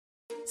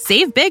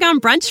Save big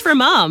on brunch for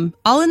mom,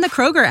 all in the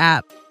Kroger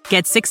app.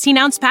 Get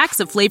 16-ounce packs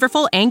of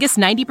flavorful Angus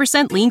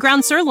 90% lean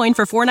ground sirloin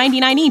for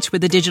 $4.99 each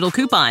with a digital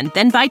coupon.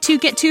 Then buy 2,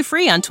 get 2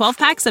 free on 12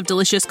 packs of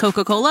delicious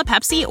Coca-Cola,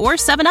 Pepsi, or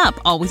 7-Up,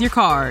 all with your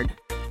card.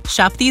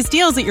 Shop these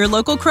deals at your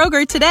local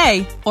Kroger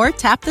today, or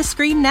tap the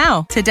screen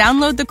now to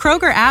download the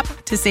Kroger app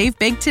to save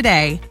big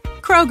today.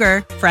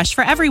 Kroger, fresh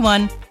for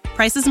everyone.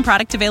 Prices and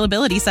product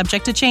availability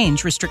subject to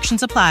change.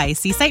 Restrictions apply.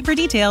 See site for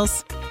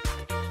details.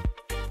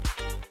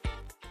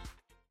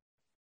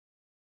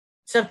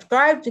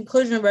 Subscribe to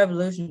Inclusion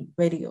Revolution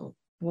Radio,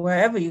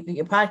 wherever you get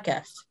your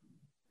podcasts.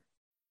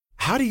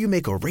 How do you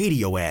make a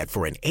radio ad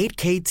for an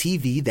 8K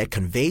TV that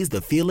conveys the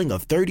feeling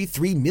of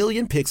 33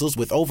 million pixels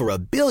with over a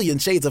billion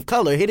shades of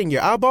color hitting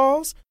your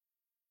eyeballs?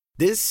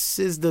 This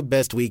is the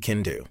best we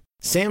can do.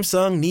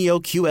 Samsung Neo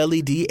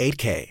QLED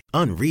 8K,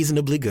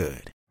 unreasonably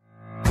good.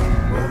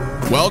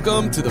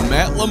 Welcome to the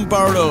Matt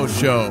Lombardo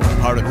Show,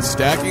 part of the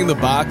Stacking the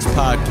Box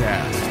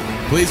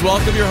podcast. Please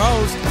welcome your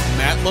host,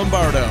 Matt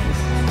Lombardo.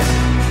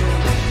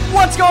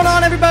 What's going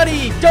on,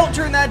 everybody? Don't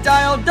turn that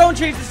dial, don't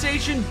change the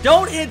station,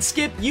 don't hit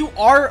skip. You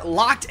are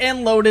locked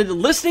and loaded,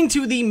 listening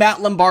to the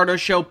Matt Lombardo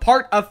Show,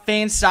 part of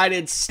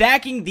Fansided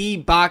Stacking the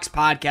Box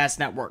podcast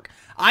network.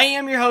 I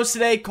am your host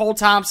today, Cole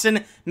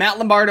Thompson. Matt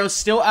Lombardo's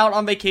still out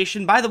on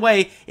vacation. By the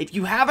way, if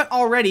you haven't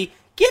already,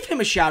 give him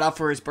a shout out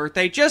for his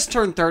birthday. Just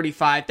turned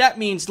 35. That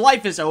means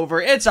life is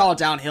over. It's all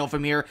downhill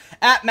from here.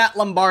 At Matt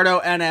Lombardo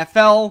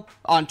NFL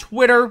on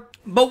Twitter.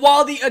 But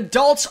while the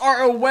adults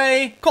are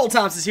away, Cole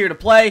Thompson's here to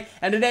play,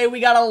 and today we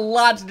got a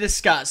lot to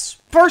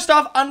discuss. First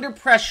off, under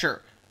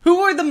pressure. Who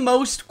are the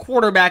most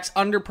quarterbacks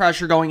under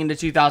pressure going into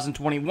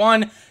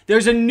 2021?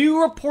 There's a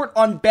new report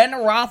on Ben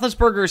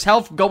Roethlisberger's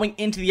health going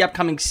into the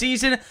upcoming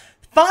season.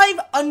 5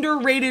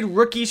 underrated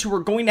rookies who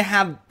are going to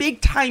have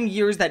big-time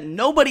years that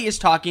nobody is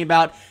talking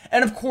about.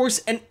 And, of course,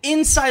 an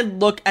inside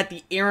look at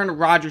the Aaron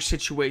Rodgers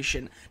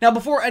situation. Now,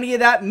 before any of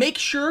that, make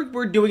sure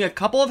we're doing a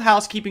couple of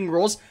housekeeping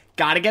rules.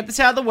 Gotta get this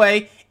out of the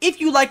way.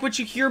 If you like what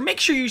you hear, make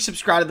sure you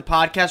subscribe to the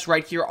podcast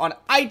right here on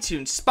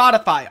iTunes,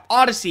 Spotify,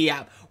 Odyssey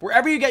app,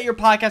 wherever you get your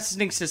podcast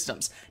listening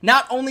systems.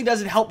 Not only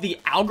does it help the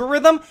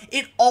algorithm,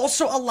 it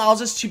also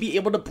allows us to be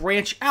able to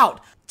branch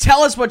out.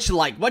 Tell us what you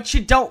like, what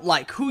you don't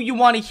like, who you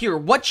want to hear,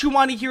 what you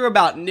want to hear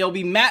about, and it'll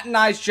be Matt and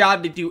I's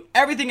job to do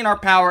everything in our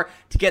power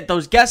to get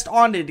those guests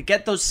on and to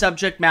get those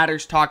subject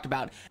matters talked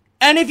about.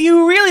 And if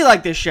you really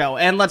like this show,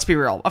 and let's be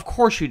real, of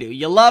course you do,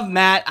 you love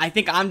Matt, I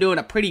think I'm doing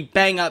a pretty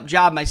bang-up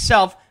job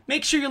myself,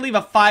 make sure you leave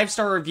a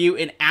 5-star review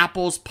in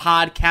Apple's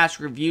podcast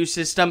review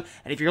system,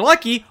 and if you're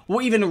lucky,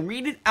 we'll even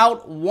read it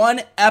out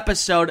one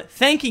episode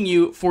thanking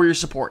you for your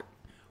support.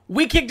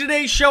 We kick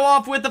today's show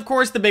off with, of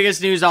course, the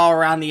biggest news all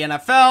around the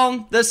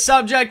NFL, the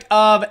subject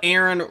of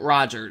Aaron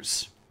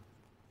Rodgers.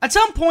 At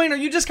some point, are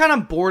you just kind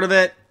of bored of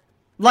it?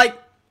 Like,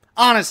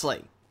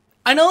 honestly.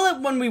 I know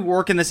that when we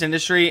work in this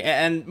industry,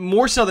 and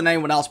more so than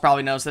anyone else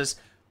probably knows this,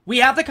 we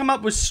have to come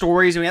up with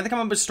stories, and we have to come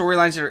up with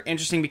storylines that are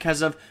interesting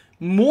because of,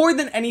 more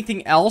than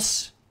anything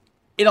else,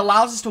 it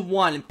allows us to,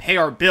 1, pay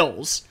our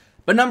bills,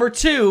 but number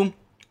 2,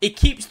 it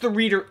keeps the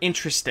reader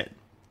interested.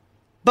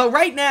 But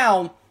right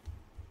now,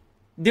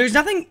 there's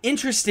nothing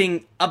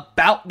interesting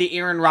about the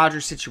Aaron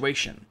Rodgers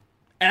situation.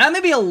 And I may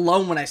be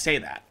alone when I say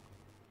that.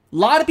 A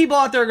lot of people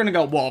out there are going to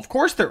go, well, of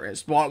course there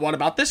is. What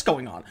about this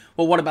going on?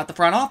 Well, what about the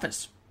front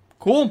office?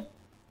 Cool.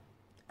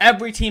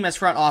 Every team has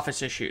front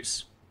office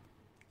issues.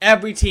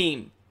 Every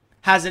team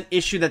has an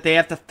issue that they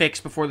have to fix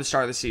before the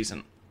start of the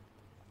season.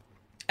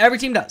 Every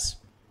team does.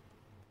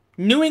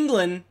 New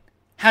England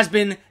has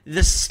been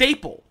the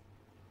staple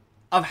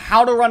of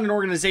how to run an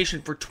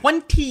organization for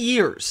 20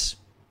 years.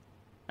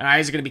 All right,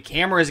 is it going to be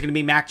Cam or is it going to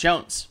be Mac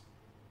Jones?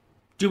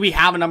 Do we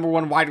have a number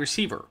 1 wide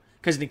receiver?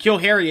 Because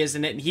N'Keal Harry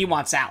isn't it and he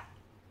wants out.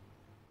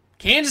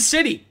 Kansas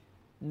City,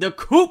 the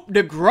coup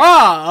de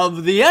grace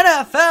of the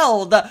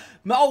NFL.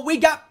 We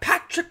got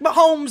Patrick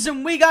Mahomes,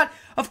 and we got,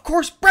 of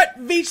course, Brett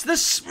Veach, the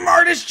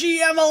smartest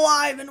GM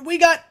alive, and we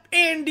got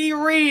Andy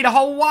Reid,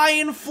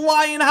 Hawaiian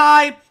flying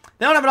high.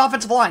 They don't have an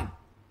offensive line.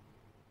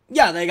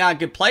 Yeah, they got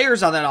good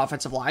players on that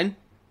offensive line.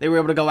 They were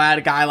able to go add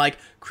a guy like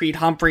Creed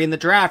Humphrey in the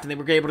draft, and they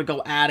were able to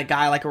go add a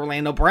guy like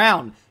Orlando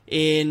Brown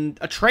in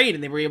a trade,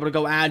 and they were able to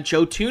go add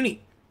Joe Thuney.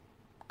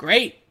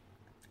 Great.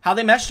 How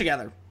they mesh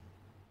together.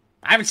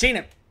 I haven't seen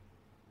it.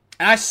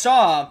 And I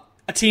saw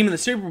a team in the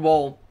Super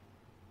Bowl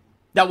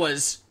that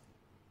was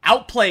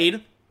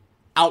outplayed,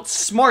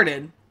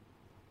 outsmarted,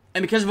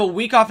 and because of a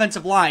weak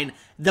offensive line,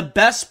 the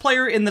best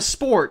player in the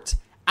sport,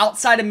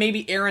 outside of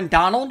maybe Aaron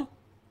Donald,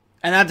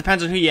 and that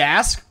depends on who you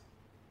ask,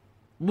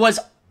 was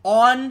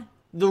on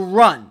the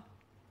run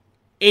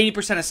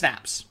 80% of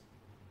snaps.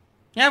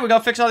 Yeah, we go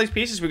fix all these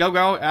pieces. We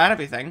go add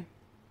everything.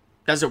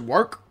 Does it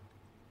work?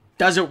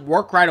 Does it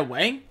work right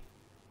away?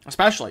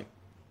 Especially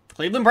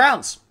Cleveland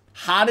Browns.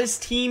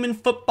 Hottest team in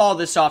football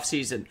this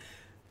offseason.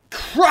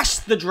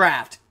 Crushed the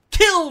draft.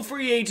 Kill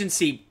free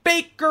agency.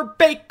 Baker,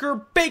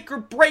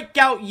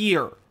 breakout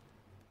year. All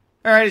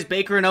right, is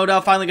Baker and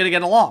Odell finally going to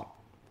get along?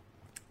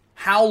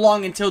 How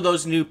long until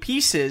those new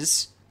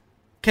pieces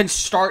can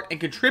start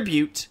and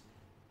contribute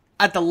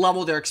at the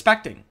level they're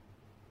expecting.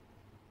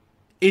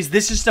 Is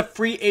this just a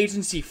free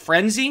agency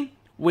frenzy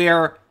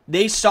where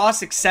they saw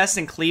success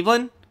in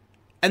Cleveland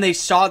and they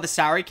saw the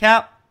salary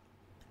cap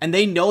and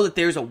they know that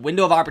there's a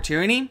window of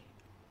opportunity?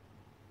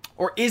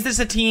 Or is this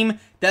a team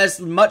that is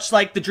much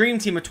like the dream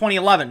team of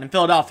 2011 in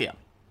Philadelphia?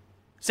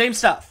 Same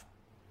stuff.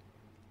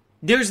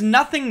 There's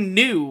nothing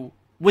new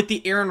with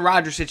the Aaron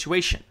Rodgers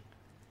situation.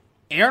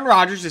 Aaron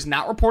Rodgers is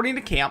not reporting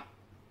to camp.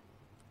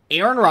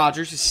 Aaron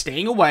Rodgers is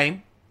staying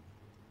away.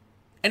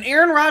 And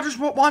Aaron Rodgers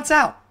wants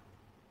out.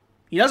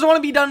 He doesn't want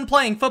to be done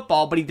playing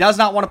football, but he does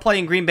not want to play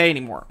in Green Bay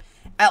anymore.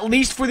 At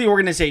least for the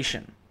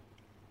organization.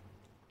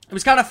 It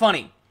was kind of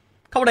funny.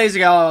 A couple days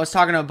ago, I was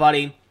talking to a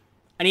buddy,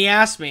 and he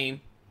asked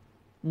me,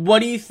 what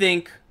do you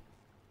think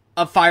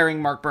of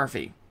firing Mark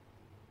Murphy?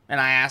 And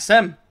I asked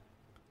him,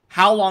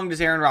 how long does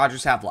Aaron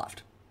Rodgers have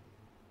left?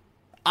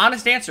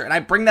 Honest answer, and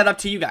I bring that up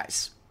to you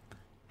guys.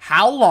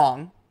 How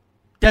long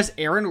does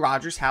Aaron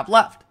Rodgers have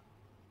left?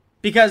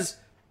 Because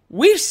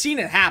we've seen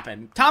it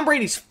happen. Tom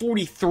Brady's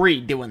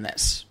 43 doing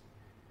this.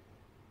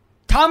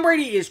 Tom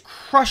Brady is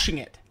crushing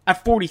it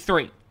at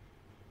 43.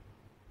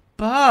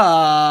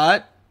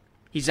 But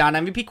he's not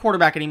an MVP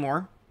quarterback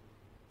anymore.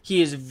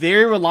 He is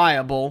very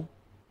reliant,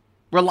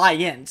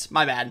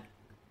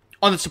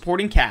 on the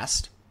supporting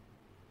cast.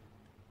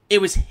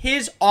 It was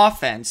his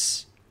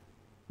offense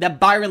that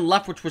Byron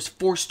Leftwich was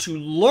forced to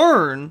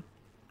learn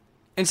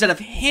instead of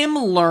him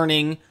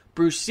learning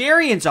Bruce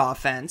Arians'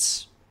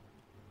 offense.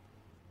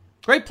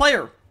 Great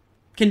player.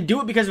 Can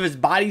do it because of his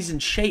body's in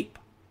shape.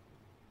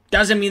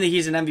 Doesn't mean that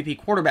he's an MVP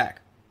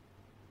quarterback.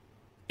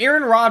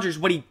 Aaron Rodgers,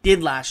 what he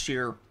did last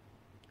year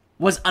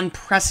was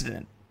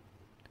unprecedented.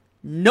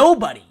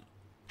 Nobody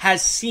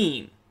has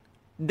seen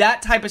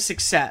that type of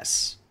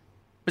success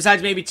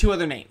besides maybe two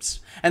other names.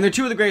 And they're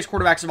two of the greatest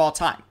quarterbacks of all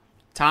time.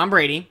 Tom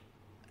Brady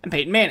and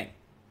Peyton Manning.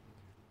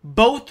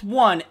 Both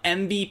won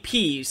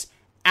MVPs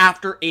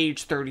after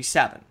age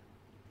 37.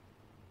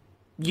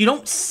 You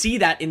don't see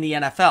that in the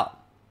NFL.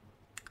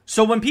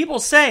 So when people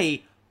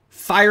say,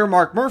 fire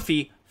Mark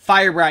Murphy,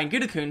 fire Brian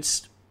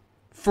Gutekunst,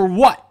 for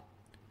what?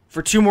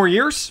 For 2 more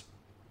years?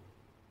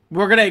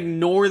 We're going to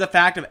ignore the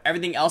fact of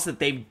everything else that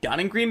they've done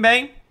in Green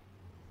Bay?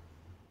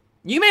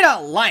 You may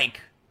not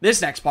like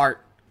this next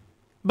part,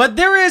 but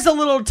there is a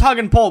little tug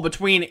and pull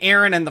between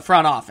Aaron and the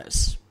front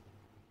office.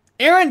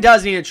 Aaron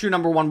does need a true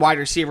number 1 wide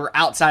receiver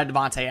outside of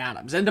Davante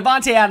Adams, and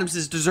Davante Adams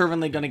is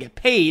deservingly going to get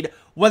paid,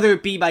 whether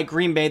it be by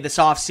Green Bay this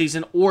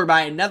offseason or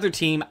by another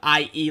team,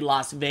 i.e.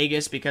 Las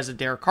Vegas, because of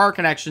Derek Carr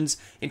connections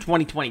in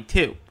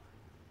 2022.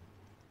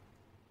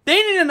 They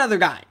need another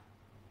guy.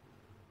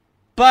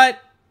 But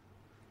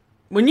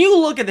when you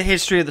look at the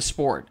history of the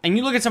sport, and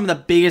you look at some of the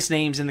biggest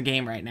names in the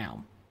game right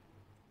now,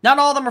 not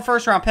all of them are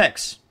first-round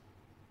picks.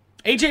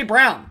 A.J.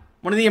 Brown,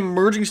 one of the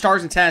emerging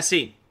stars in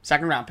Tennessee,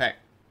 second-round pick.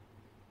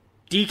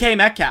 DK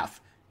Metcalf,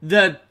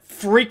 the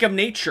freak of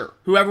nature,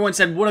 who everyone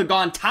said would have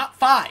gone top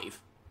 5.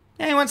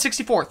 Yeah, he went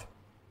 64th.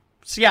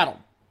 Seattle.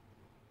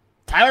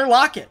 Tyler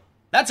Lockett,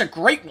 that's a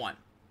great one.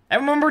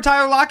 Everyone remember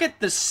Tyler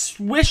Lockett? The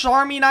Swiss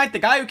Army knife, the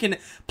guy who can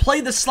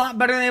play the slot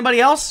better than anybody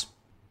else?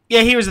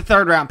 Yeah, he was a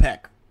 3rd-round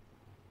pick.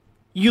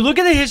 You look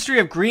at the history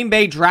of Green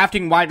Bay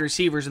drafting wide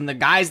receivers and the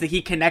guys that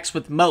he connects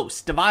with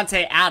most.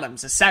 Davante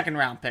Adams, a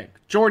 2nd-round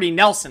pick. Jordy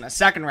Nelson, a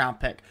 2nd-round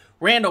pick.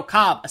 Randall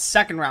Cobb, a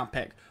 2nd-round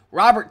pick.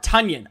 Robert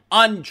Tonyan,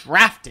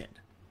 undrafted.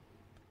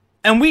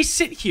 And we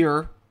sit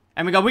here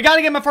and we go, we got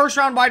to get him a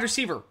 1st-round wide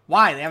receiver.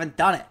 Why? They haven't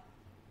done it.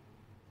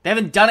 They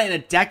haven't done it in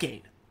a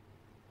decade.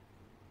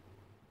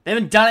 They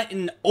haven't done it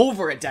in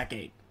over a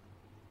decade.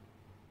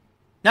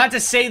 Not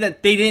to say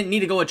that they didn't need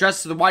to go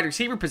address the wide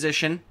receiver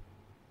position,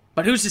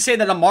 but who's to say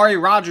that Amari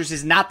Rodgers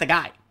is not the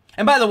guy?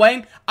 And by the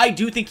way, I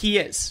do think he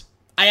is.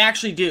 I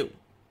actually do.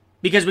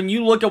 Because when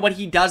you look at what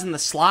he does in the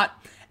slot,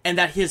 and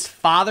that his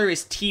father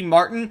is T.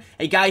 Martin,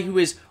 a guy who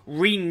is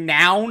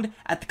renowned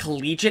at the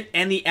collegiate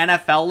and the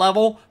NFL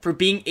level for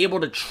being able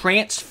to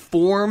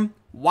transform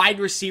wide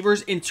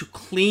receivers into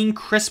clean,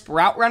 crisp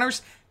route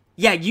runners.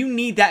 Yeah, you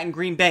need that in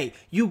Green Bay.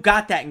 You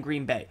got that in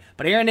Green Bay.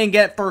 But Aaron didn't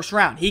get it 1st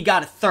round. He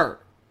got it 3rd.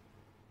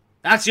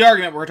 That's the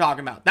argument we're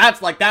talking about.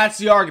 That's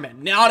the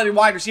argument. Not a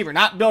wide receiver,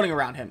 not building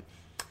around him.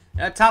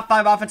 Top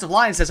 5 offensive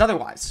line says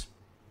otherwise.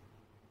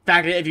 In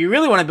fact, if you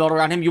really want to build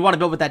around him, you want to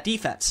build with that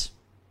defense.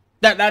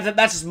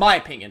 That's just my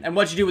opinion. And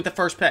what'd you do with the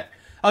 1st pick?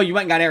 Oh, you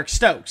went and got Eric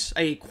Stokes,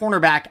 a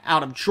cornerback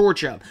out of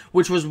Georgia,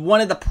 which was one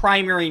of the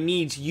primary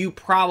needs you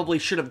probably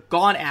should have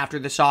gone after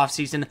this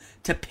offseason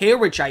to pair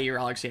with Jair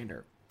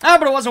Alexander.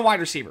 But it wasn't wide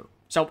receiver.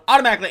 So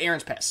automatically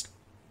Aaron's pissed.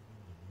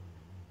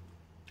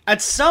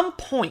 At some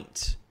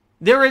point,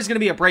 there is going to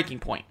be a breaking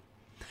point.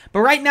 But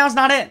right now is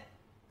not it.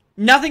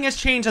 Nothing has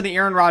changed on the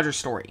Aaron Rodgers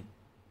story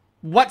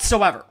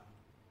whatsoever.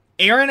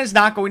 Aaron is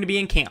not going to be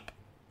in camp.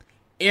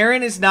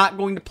 Aaron is not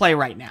going to play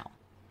right now.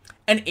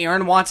 And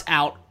Aaron wants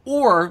out,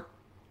 or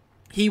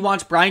he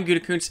wants Brian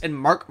Gutekunst and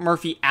Mark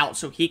Murphy out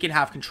so he can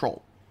have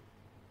control.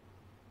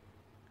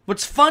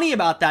 What's funny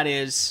about that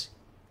is,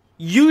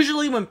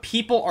 usually when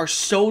people are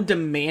so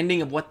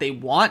demanding of what they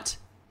want,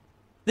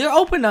 they're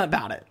open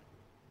about it.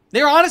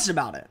 They're honest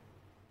about it.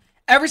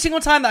 Every single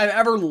time that I've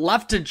ever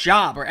left a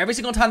job or every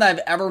single time that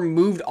I've ever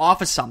moved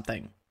off of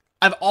something,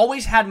 I've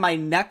always had my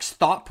next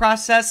thought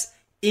process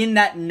in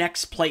that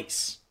next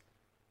place.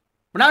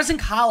 When I was in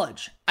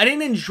college, I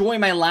didn't enjoy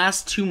my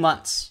last 2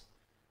 months.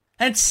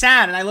 And it's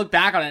sad, and I look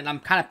back on it, and I'm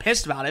kind of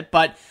pissed about it,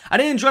 but I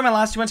didn't enjoy my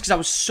last 2 months because I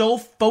was so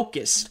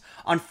focused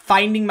on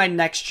finding my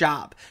next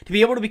job, to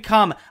be able to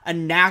become a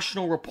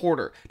national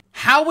reporter.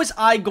 How was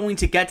I going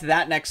to get to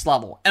that next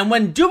level? And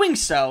when doing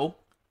so,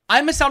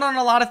 I missed out on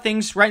a lot of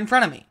things right in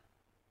front of me.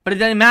 But it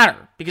didn't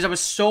matter because I was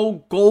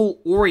so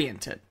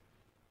goal-oriented.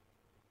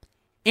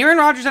 Aaron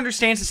Rodgers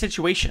understands the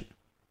situation.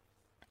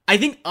 I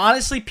think,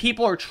 honestly,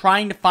 people are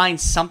trying to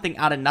find something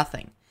out of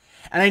nothing.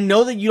 And I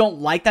know that you don't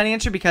like that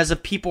answer because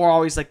of people are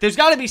always like, there's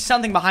got to be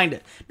something behind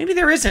it. Maybe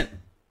there isn't.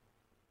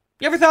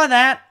 You ever thought of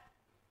that?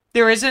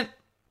 There isn't.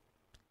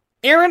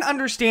 Aaron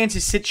understands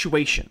his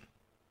situation.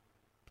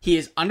 He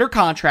is under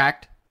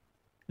contract.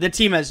 The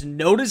team has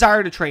no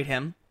desire to trade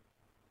him.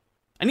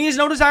 And he has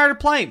no desire to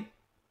play him.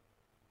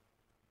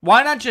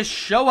 Why not just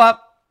show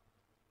up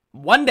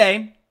one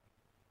day,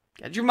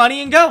 get your money,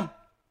 and go?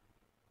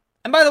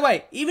 And by the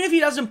way, even if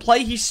he doesn't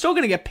play, he's still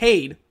going to get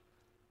paid.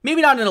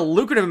 Maybe not in a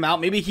lucrative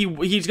amount. Maybe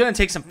he's going to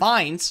take some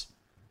fines.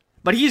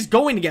 But he's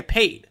going to get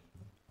paid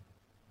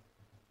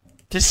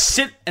to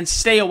sit and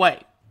stay away.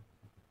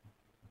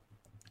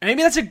 And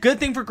maybe that's a good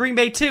thing for Green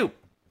Bay too.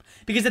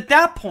 Because at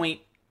that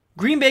point,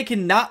 Green Bay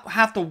cannot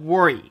have to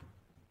worry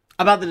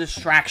about the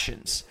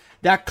distractions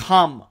that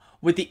come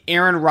with the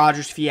Aaron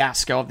Rodgers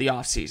fiasco of the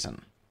offseason.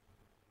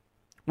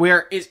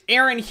 Where is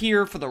Aaron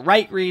here for the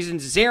right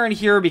reasons? Is Aaron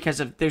here because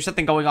there's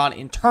something going on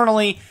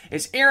internally?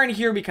 Is Aaron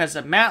here because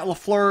of Matt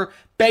LaFleur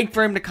begged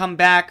for him to come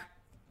back?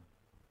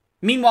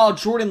 Meanwhile,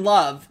 Jordan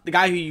Love, the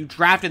guy who you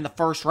drafted in the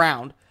first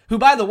round, who,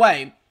 by the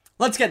way,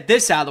 let's get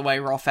this out of the way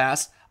real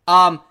fast.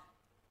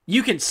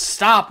 You can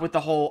stop with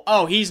the whole,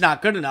 oh, he's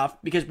not good enough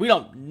because we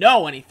don't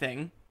know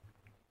anything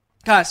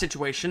kind of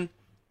situation.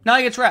 Now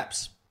he gets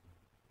reps.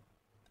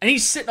 And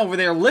he's sitting over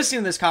there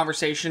listening to this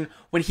conversation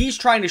when he's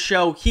trying to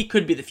show he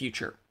could be the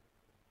future.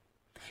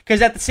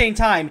 Because at the same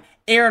time,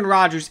 Aaron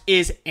Rodgers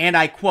is, and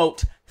I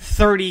quote,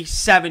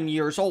 37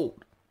 years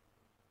old.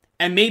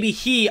 And maybe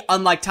he,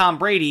 unlike Tom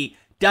Brady,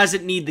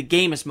 doesn't need the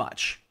game as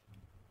much.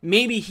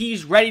 Maybe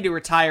he's ready to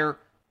retire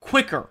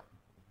quicker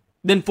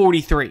than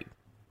 43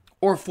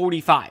 or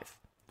 45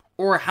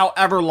 or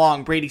however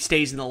long Brady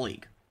stays in the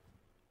league.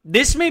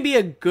 This may be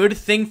a good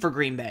thing for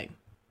Green Bay.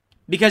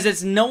 Because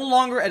it's no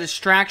longer a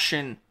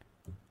distraction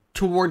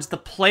towards the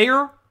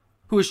player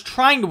who is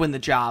trying to win the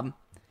job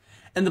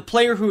and the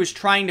player who is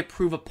trying to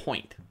prove a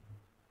point.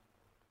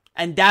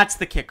 And that's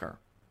the kicker.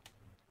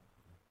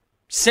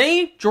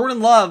 Say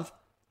Jordan Love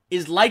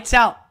is lights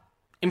out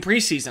in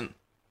preseason.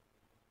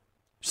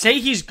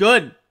 Say he's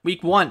good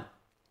week 1.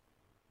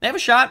 They have a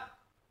shot.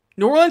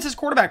 New Orleans has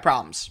quarterback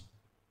problems.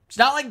 It's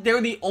not like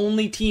they're the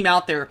only team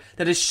out there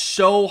that is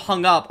so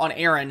hung up on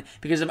Aaron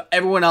because of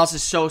everyone else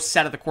is so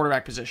set at the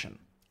quarterback position.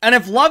 And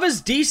if Love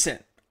is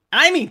decent,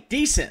 and I mean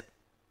decent,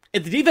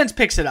 if the defense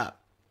picks it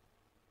up,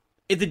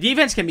 if the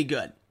defense can be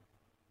good,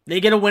 they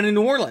get a win in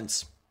New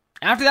Orleans.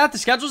 After that, the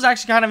schedule's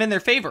actually kind of in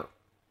their favor.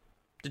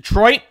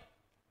 Detroit,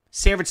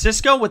 San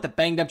Francisco with the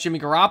banged up Jimmy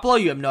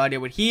Garoppolo, you have no idea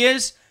what he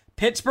is.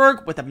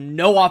 Pittsburgh with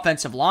no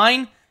offensive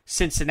line.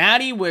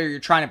 Cincinnati, where you're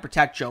trying to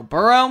protect Joe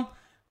Burrow.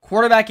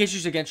 Quarterback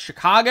issues against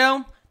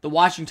Chicago. The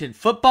Washington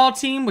football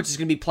team, which is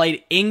going to be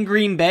played in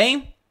Green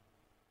Bay.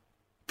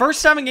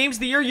 First 7 games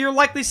of the year, you're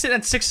likely sitting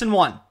at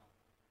 6-1.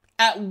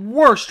 At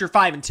worst, you're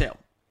 5-2.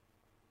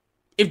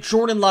 If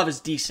Jordan Love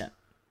is decent.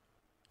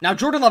 Now,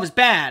 Jordan Love is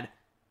bad.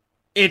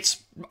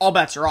 It's all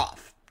bets are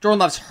off. Jordan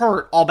Love's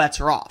hurt. All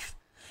bets are off.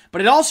 But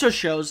it also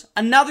shows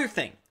another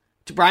thing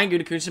to Brian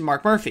Gutekunst and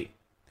Mark Murphy.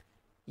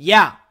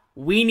 Yeah,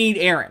 we need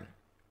Aaron.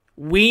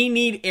 We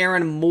need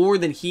Aaron more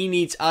than he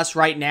needs us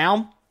right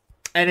now.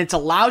 And it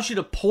allows you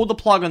to pull the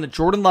plug on the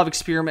Jordan Love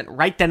experiment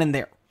right then and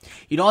there.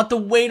 You don't have to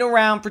wait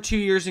around for 2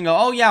 years and go,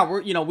 oh yeah,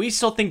 we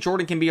still think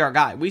Jordan can be our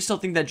guy. We still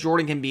think that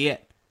Jordan can be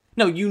it.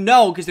 No, you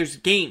know, because there's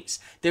games,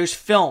 there's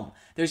film,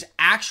 there's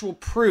actual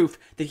proof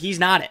that he's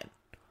not it.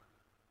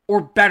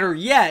 Or better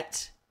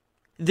yet,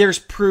 there's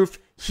proof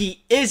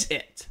he is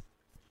it.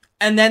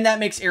 And then that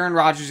makes Aaron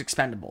Rodgers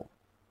expendable.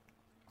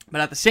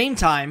 But at the same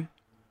time,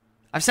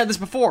 I've said this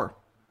before,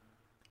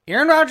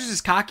 Aaron Rodgers is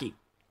cocky.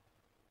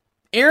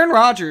 Aaron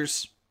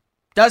Rodgers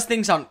does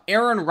things on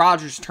Aaron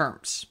Rodgers'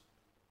 terms.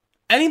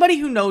 Anybody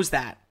who knows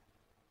that,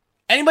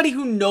 anybody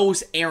who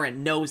knows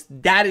Aaron knows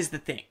that is the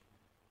thing.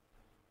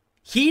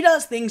 He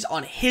does things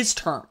on his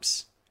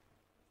terms.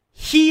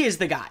 He is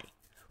the guy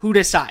who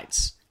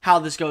decides how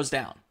this goes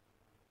down.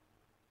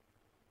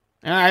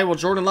 All right, well,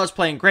 Jordan Love's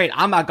playing great.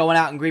 I'm not going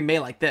out in Green Bay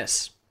like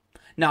this.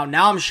 Now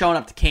I'm showing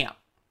up to camp.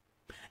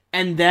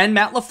 And then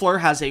Matt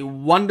LaFleur has a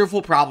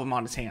wonderful problem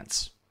on his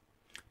hands.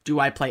 Do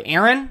I play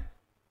Aaron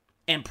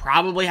and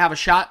probably have a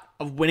shot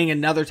of winning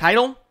another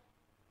title?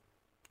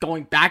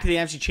 Going back to the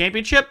NFC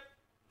Championship?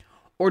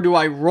 Or do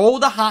I roll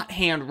the hot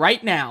hand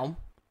right now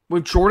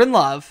with Jordan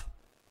Love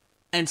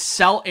and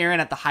sell Aaron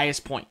at the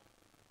highest point?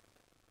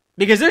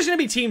 Because there's going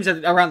to be teams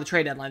around the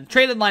trade deadline. The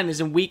trade deadline is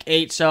in week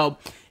 8, so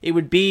it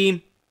would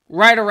be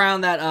right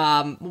around that,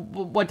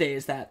 what day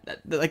is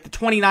that? Like the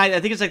 29th, I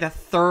think it's like the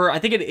 3rd, I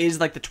think it is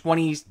like the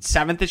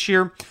 27th this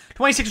year,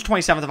 26th or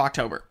 27th of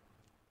October.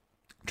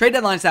 Trade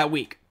deadline's that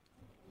week.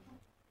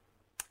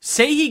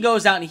 Say he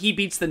goes out and he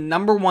beats the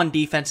number 1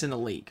 defense in the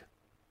league,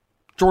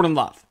 Jordan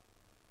Love.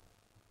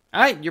 All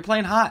right, you're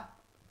playing hot.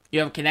 You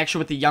have a connection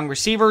with the young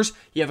receivers.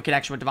 You have a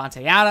connection with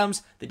Devontae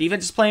Adams. The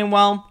defense is playing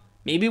well.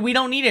 Maybe we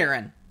don't need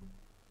Aaron.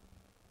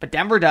 But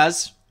Denver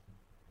does.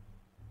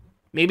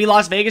 Maybe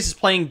Las Vegas is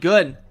playing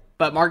good,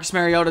 but Marcus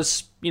Mariota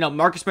is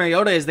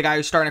the guy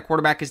who's starting a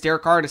quarterback because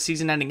Derek Carr had a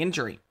season-ending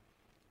injury.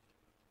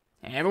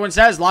 And everyone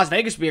says Las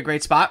Vegas would be a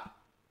great spot.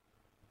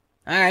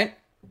 All right.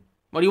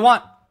 What do you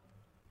want?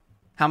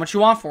 How much you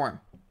want for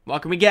him?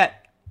 What can we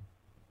get?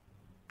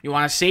 You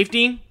want a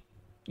safety?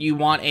 You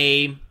want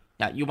a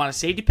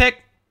safety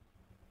pick?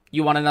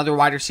 You want another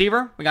wide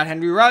receiver? We got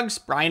Henry Ruggs.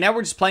 Bryan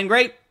Edwards is playing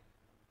great.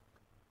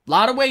 A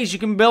lot of ways you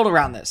can build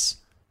around this.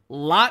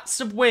 Lots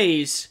of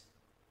ways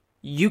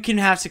you can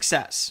have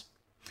success.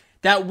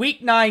 That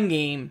Week 9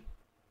 game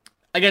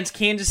against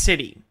Kansas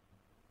City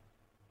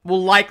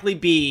will likely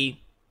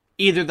be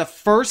either the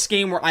first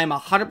game where I'm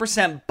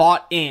 100%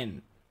 bought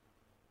in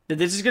that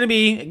this is going to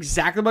be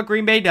exactly what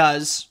Green Bay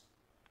does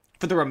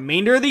for the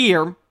remainder of the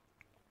year,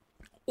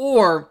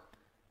 or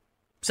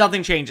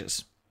something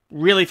changes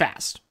really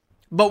fast.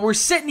 But we're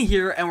sitting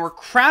here and we're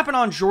crapping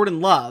on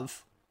Jordan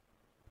Love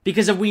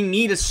because we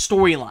need a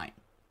storyline.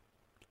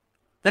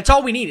 That's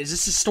all we need is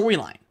just a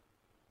storyline.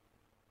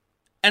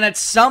 And at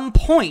some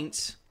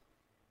point,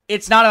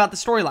 it's not about the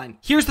storyline.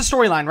 Here's the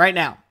storyline right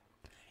now.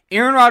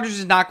 Aaron Rodgers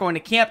is not going to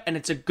camp, and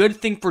it's a good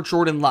thing for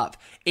Jordan Love.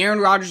 Aaron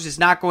Rodgers is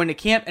not going to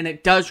camp, and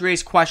it does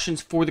raise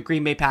questions for the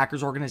Green Bay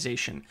Packers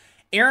organization.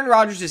 Aaron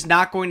Rodgers is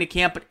not going to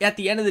camp, but at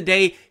the end of the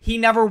day, he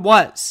never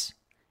was.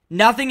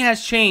 Nothing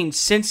has changed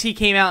since he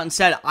came out and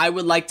said, I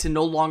would like to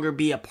no longer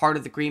be a part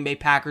of the Green Bay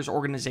Packers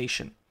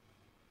organization.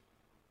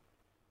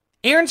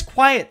 Aaron's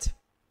quiet.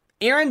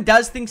 Aaron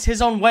does things his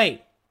own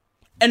way.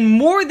 And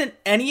more than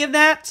any of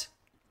that,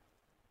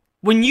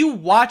 when you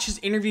watch his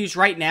interviews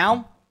right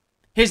now,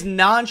 his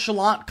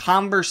nonchalant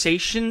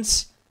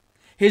conversations,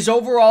 his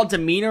overall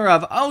demeanor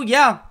of, oh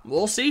yeah,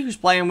 we'll see who's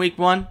playing week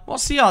 1. We'll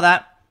see all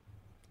that.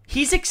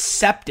 He's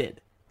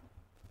accepted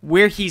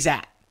where he's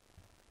at.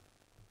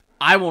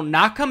 I will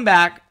not come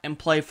back and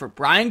play for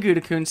Brian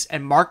Gutekunst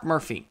and Mark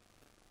Murphy.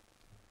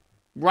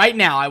 Right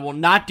now, I will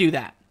not do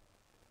that.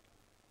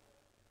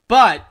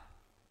 But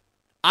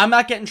I'm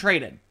not getting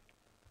traded.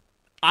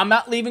 I'm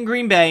not leaving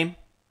Green Bay.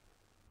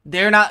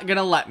 They're not going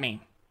to let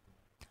me.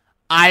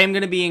 I am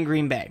going to be in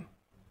Green Bay.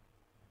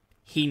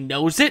 He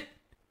knows it.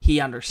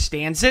 He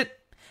understands it.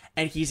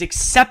 And he's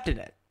accepted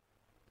it.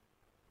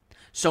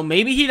 So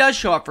maybe he does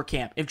show up for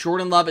camp if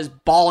Jordan Love is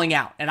balling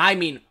out. And I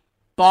mean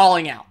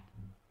balling out.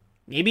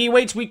 Maybe he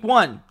waits week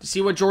 1 to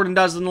see what Jordan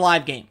does in the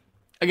live game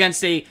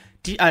against a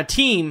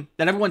team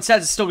that everyone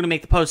says is still going to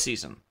make the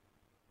postseason.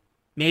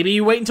 Maybe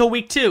you wait until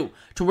week 2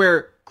 to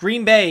where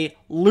Green Bay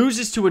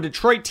loses to a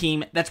Detroit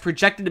team that's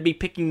projected to be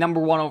picking number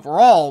 1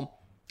 overall,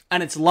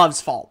 and it's Love's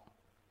fault.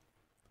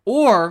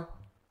 Or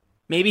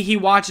maybe he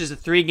watches a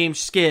 3-game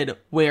skid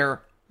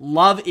where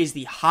Love is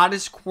the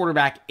hottest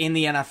quarterback in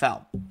the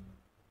NFL.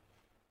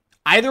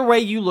 Either way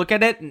you look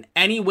at it and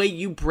any way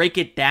you break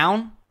it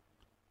down,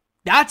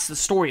 that's the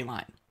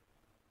storyline.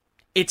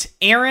 It's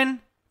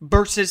Aaron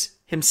versus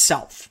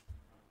himself.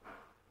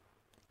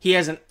 He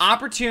has an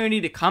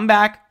opportunity to come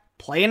back,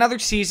 play another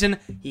season.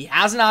 He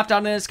has an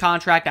opt-out in his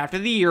contract after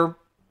the year.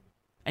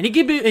 And he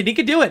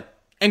could do it.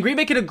 And Green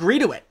Bay could agree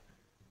to it.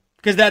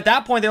 Because at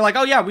that point, they're like,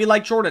 oh yeah, we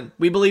like Jordan.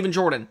 We believe in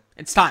Jordan.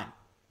 It's time.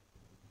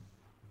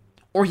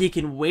 Or he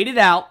can wait it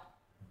out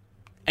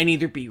and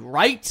either be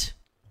right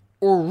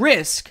or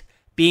risk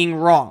being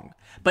wrong.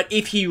 But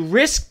if he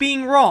risks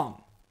being wrong,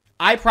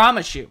 I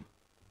promise you,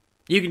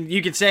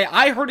 you can say,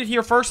 I heard it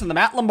here first on the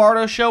Matt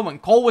Lombardo show when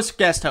Cole was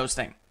guest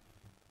hosting.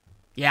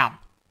 Yeah,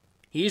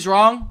 he's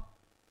wrong.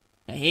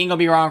 And he ain't going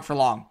to be wrong for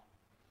long.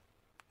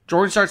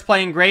 Jordan starts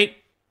playing great.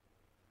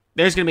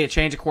 There's going to be a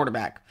change of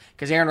quarterback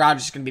because Aaron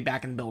Rodgers is going to be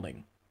back in the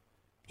building.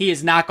 He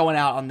is not going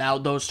out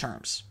on those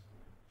terms.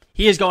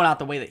 He is going out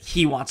the way that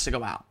he wants to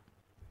go out.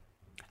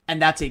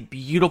 And that's a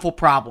beautiful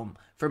problem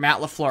for Matt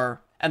LaFleur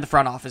and the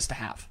front office to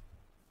have.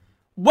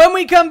 When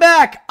we come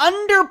back,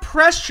 Under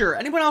Pressure.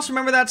 Anyone else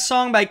remember that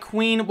song by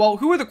Queen? Well,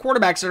 who are the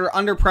quarterbacks that are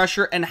under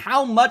pressure and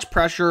how much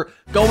pressure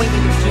going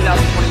into the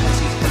 2021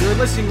 season? You're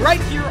listening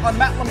right here on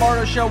Matt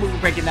Lombardo Show. We'll be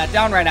breaking that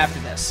down right after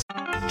this.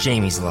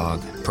 Jamie's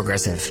Log.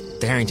 Progressive.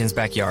 The Harrington's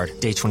Backyard.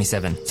 Day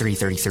 27.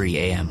 3:33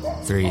 a.m.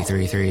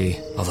 333.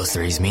 All those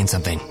threes mean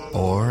something.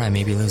 Or I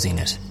may be losing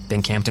it.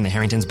 Been camped in the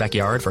Harrington's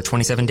Backyard for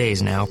 27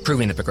 days now,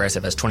 proving that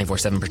Progressive has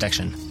 24/7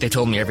 protection. They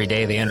told me every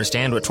day they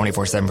understand what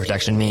 24/7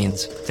 protection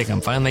means. Think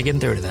I'm finally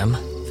getting through to them.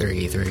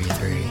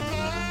 333.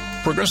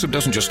 Progressive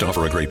doesn't just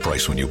offer a great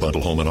price when you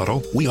bundle home and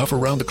auto. We offer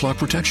round-the-clock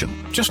protection.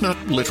 Just not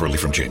literally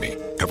from Jamie.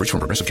 Coverage from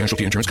Progressive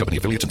Casualty Insurance Company,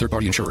 affiliates, and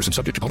third-party insurers and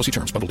subject to policy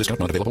terms. Bundle discount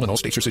not available in all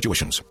states or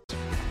situations.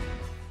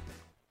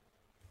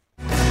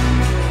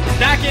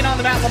 on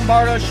the Matt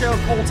Lombardo Show.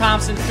 Cole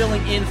Thompson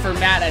filling in for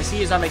Matt as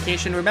he is on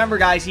vacation. Remember,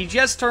 guys, he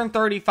just turned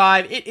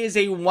 35. It is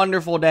a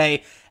wonderful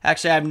day.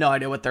 Actually, I have no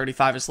idea what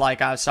 35 is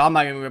like, so I'm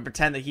not even going to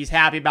pretend that he's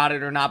happy about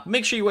it or not. But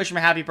make sure you wish him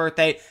a happy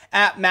birthday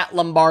at Matt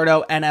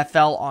Lombardo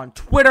NFL on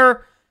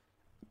Twitter.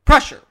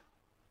 Pressure.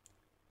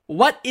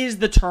 What is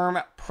the term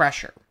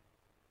pressure?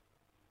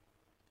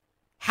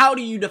 How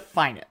do you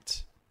define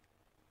it?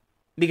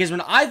 Because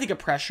when I think of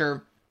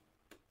pressure,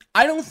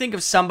 I don't think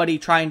of somebody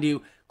trying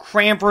to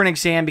cram for an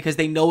exam because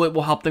they know it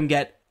will help them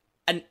get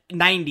a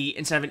 90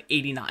 instead of an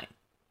 89.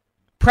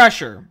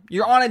 Pressure.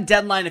 You're on a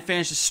deadline to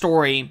finish a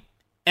story,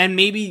 and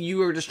maybe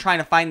you are just trying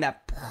to find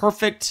that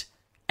perfect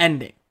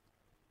ending.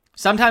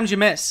 Sometimes you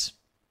miss.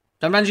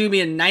 Sometimes you can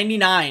be a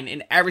 99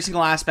 in every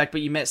single aspect,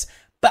 but you miss.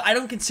 But I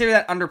don't consider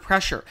that under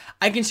pressure.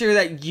 I consider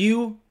that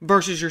you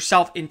versus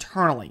yourself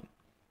internally.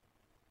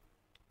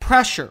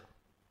 Pressure.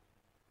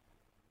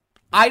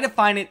 I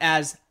define it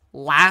as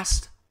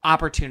last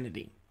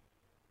opportunity.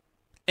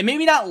 And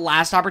maybe not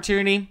last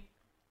opportunity,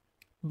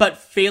 but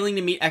failing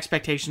to meet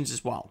expectations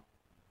as well.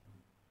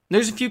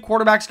 There's a few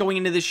quarterbacks going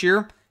into this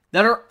year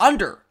that are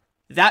under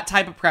that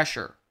type of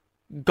pressure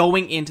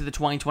going into the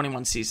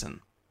 2021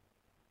 season.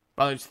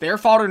 Whether it's their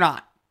fault or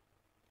not,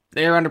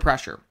 they are under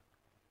pressure.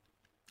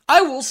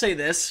 I will say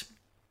this.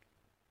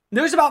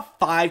 There's about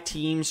 5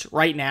 teams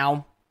right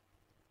now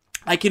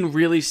I can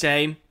really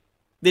say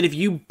that if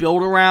you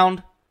build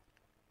around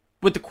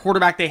with the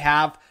quarterback they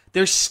have,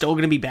 they're still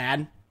going to be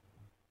bad.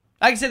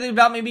 I can say there's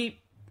about maybe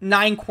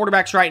 9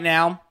 quarterbacks right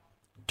now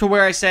to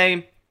where I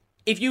say,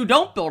 if you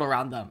don't build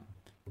around them,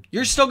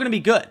 you're still going to be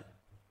good.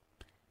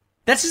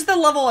 That's just the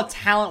level of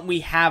talent we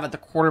have at the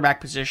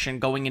quarterback position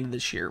going into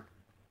this year.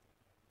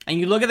 And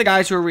you look at the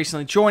guys who are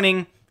recently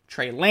joining,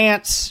 Trey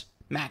Lance,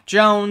 Mac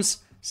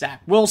Jones,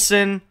 Zach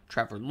Wilson,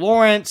 Trevor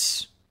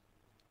Lawrence,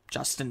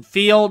 Justin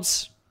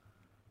Fields.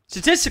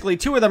 Statistically,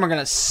 2 of them are going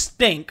to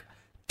stink,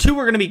 2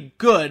 are going to be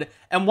good,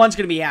 and 1's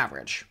going to be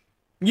average.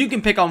 You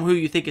can pick on who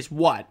you think is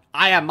what.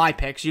 I have my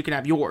picks. You can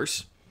have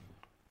yours.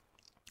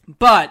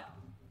 But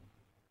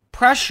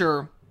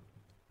pressure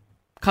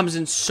comes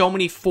in so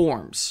many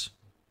forms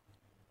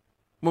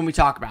when we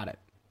talk about it.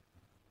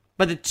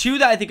 But the 2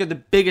 that I think are the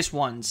biggest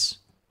ones,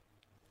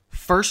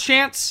 first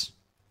chance,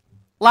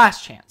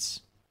 last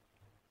chance.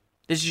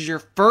 This is your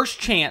first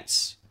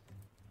chance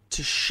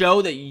to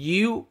show that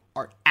you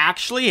are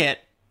actually it.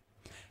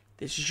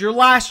 This is your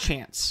last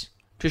chance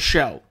to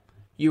show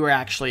you are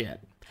actually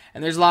it.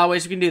 And there's a lot of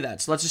ways we can do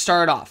that. So let's just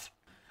start it off.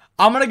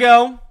 I'm going to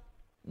go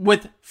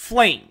with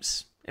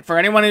flames. For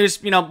anyone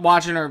who's,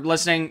 watching or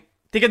listening,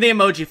 think of the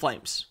emoji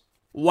flames.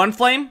 1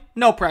 flame,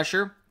 no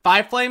pressure.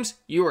 5 flames,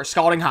 you are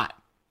scalding hot.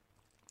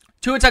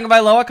 Tua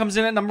Tagovailoa comes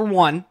in at number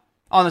 1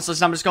 on this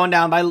list. I'm just going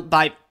down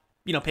by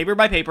paper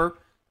by paper.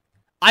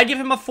 I give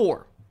him a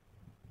 4.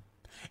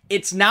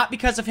 It's not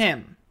because of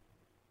him.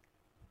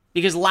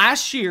 Because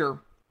last year,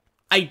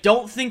 I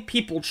don't think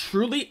people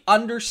truly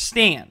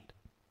understand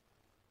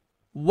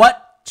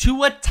what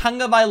Tua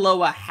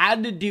Tagovailoa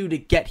had to do to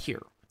get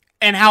here,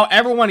 and how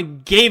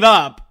everyone gave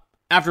up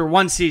after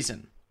 1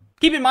 season.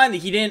 Keep in mind that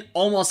he didn't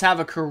almost have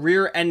a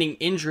career-ending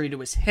injury to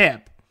his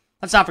hip.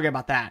 Let's not forget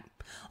about that.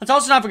 Let's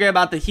also not forget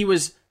about that he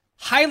was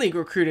highly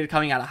recruited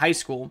coming out of high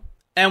school,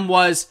 and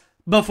was,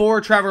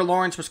 before Trevor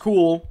Lawrence was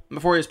cool,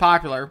 before he was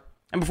popular,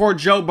 and before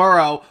Joe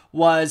Burrow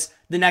was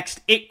the next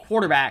it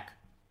quarterback,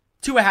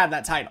 Tua had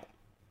that title.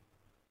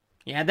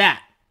 You had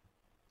that.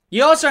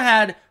 You also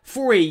had,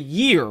 for a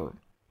year,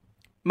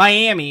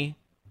 Miami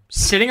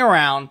sitting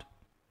around,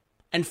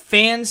 and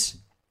fans,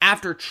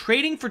 after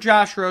trading for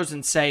Josh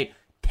Rosen, say,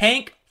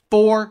 tank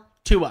for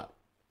Tua.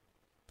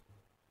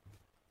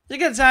 I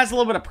think it adds a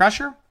little bit of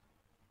pressure.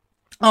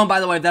 Oh, and by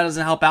the way, if that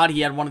doesn't help out,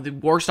 he had one of the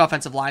worst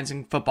offensive lines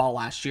in football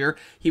last year.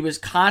 He was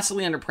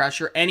constantly under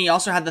pressure, and he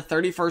also had the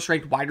 31st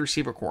ranked wide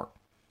receiver corps.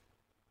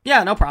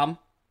 Yeah, no problem.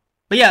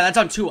 But yeah, that's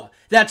on Tua.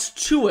 That's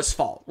Tua's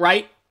fault,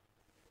 right?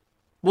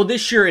 Well,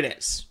 this year it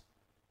is.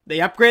 They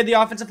upgraded the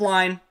offensive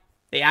line.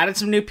 They added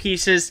some new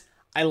pieces.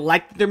 I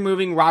like that they're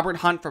moving Robert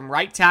Hunt from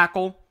right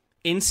tackle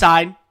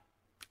inside.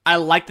 I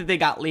like that they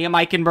got Liam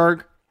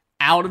Eichenberg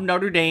out of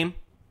Notre Dame.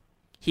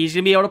 He's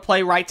going to be able to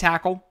play right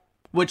tackle,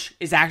 which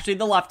is actually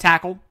the left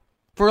tackle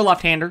for a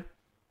left-hander.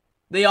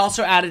 They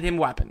also added him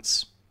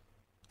weapons.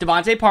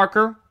 Devontae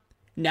Parker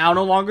now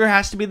no longer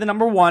has to be the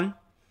number 1.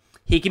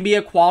 He can be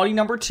a quality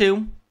number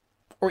 2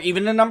 or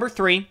even a number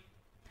 3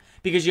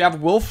 because you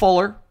have Will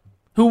Fuller,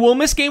 who will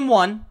miss game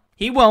 1.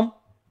 He will.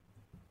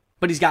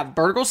 But he's got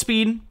vertical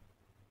speed,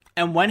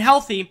 and when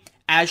healthy,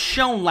 as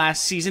shown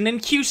last season in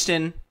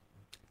Houston,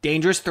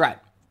 dangerous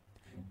threat.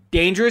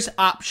 Dangerous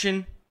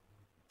option,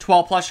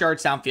 12-plus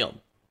yards downfield.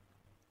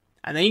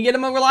 And then you get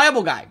him a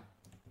reliable guy.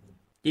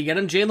 You get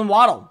him Jalen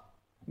Waddle.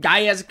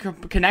 Guy he has a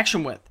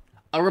connection with,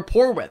 a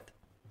rapport with.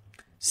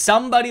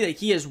 Somebody that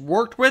he has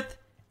worked with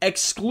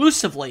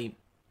exclusively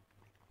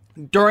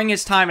during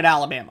his time at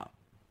Alabama.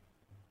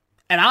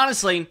 And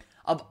honestly,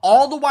 of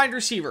all the wide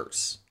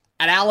receivers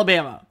at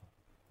Alabama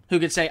who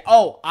could say,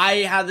 oh, I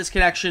have this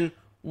connection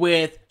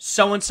with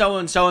so-and-so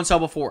and so-and-so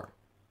before,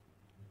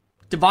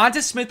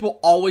 Devonta Smith will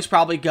always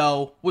probably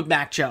go with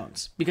Mac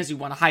Jones because he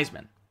won a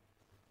Heisman.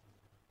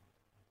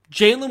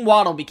 Jalen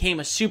Waddle became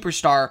a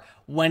superstar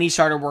when he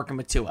started working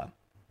with Tua.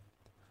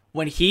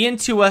 When he and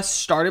Tua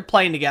started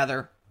playing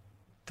together,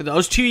 for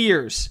those 2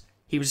 years,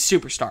 he was a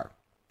superstar.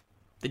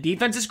 The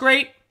defense is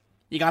great.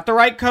 You got the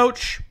right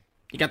coach.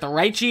 You got the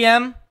right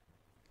GM.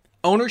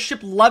 Ownership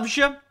loves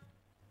you.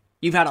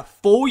 You've had a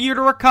full year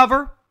to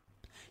recover.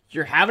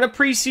 You're having a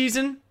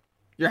preseason.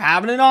 You're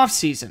having an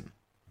offseason.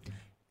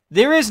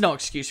 There is no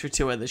excuse for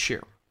Tua this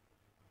year.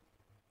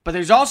 But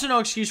there's also no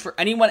excuse for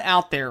anyone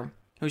out there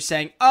who's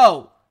saying,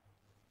 oh,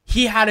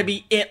 he had to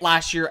be it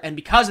last year, and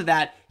because of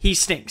that, he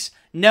stinks.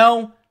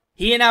 No,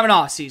 he didn't have an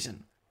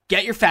offseason.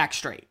 Get your facts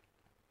straight.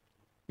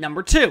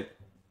 Number 2,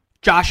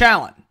 Josh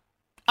Allen.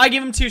 I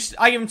give him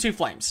two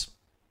flames.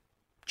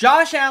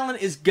 Josh Allen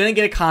is going to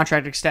get a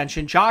contract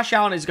extension. Josh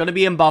Allen is going to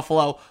be in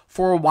Buffalo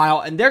for a while,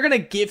 and they're going to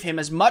give him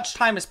as much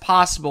time as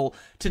possible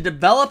to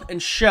develop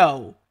and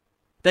show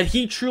that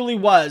he truly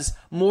was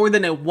more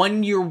than a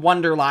one-year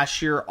wonder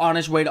last year on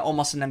his way to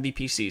almost an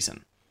MVP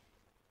season.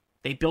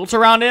 They built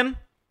around him.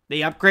 They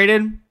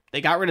upgraded.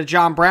 They got rid of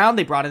John Brown.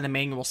 They brought in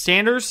Emmanuel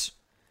Sanders.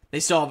 They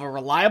still have a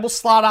reliable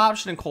slot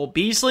option in Cole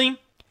Beasley.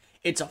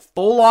 It's a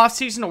full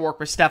offseason to work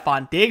with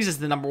Stephon Diggs as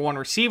the number 1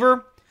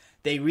 receiver.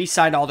 They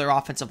re-signed all their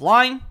offensive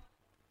line.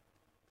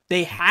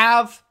 They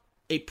have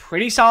a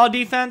pretty solid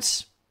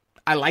defense.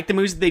 I like the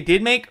moves that they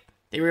did make.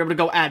 They were able to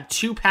go add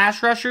 2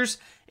 pass rushers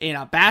in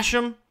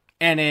Basham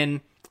and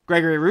in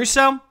Gregory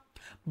Rousseau,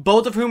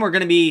 both of whom are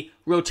going to be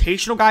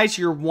rotational guys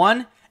year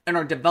 1 and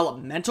are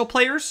developmental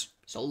players.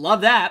 So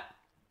love that.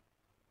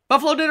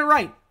 Buffalo did it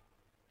right.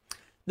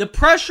 The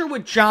pressure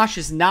with Josh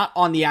is not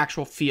on the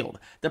actual field.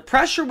 The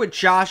pressure with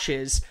Josh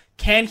is,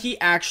 can he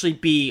actually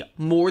be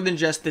more than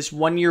just this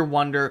one-year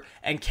wonder,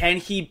 and can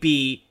he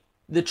be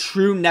the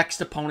true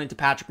next opponent to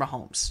Patrick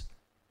Mahomes?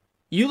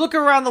 You look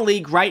around the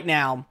league right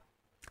now,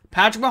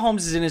 Patrick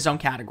Mahomes is in his own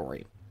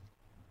category.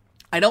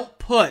 I don't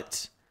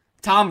put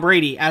Tom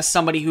Brady as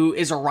somebody who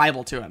is a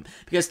rival to him,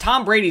 because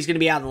Tom Brady is going to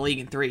be out of the league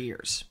in 3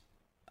 years.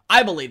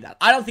 I believe that.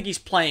 I don't think he's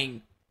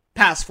playing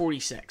past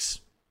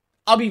 46.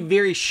 I'll be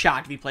very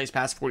shocked if he plays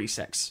past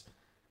 46.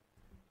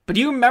 But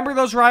do you remember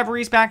those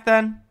rivalries back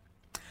then?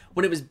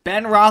 When it was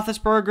Ben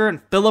Roethlisberger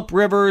and Phillip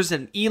Rivers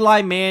and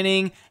Eli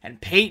Manning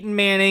and Peyton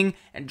Manning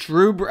and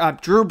Drew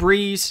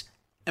Brees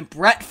and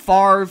Brett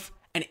Favre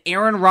and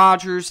Aaron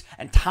Rodgers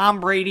and Tom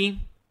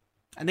Brady.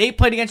 And they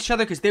played against each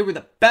other because they were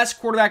the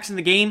best quarterbacks in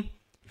the game.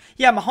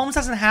 Yeah, Mahomes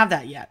doesn't have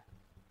that yet.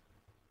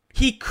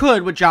 He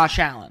could with Josh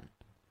Allen.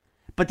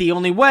 But the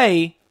only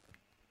way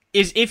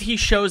is if he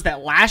shows that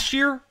last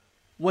year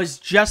was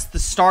just the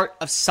start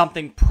of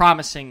something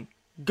promising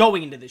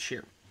going into this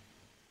year.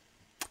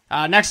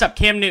 Next up,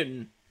 Cam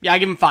Newton. Yeah, I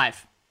give him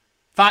 5.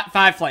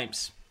 5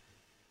 flames.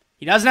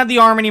 He doesn't have the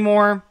arm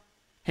anymore.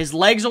 His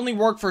legs only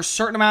work for a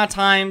certain amount of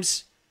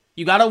times.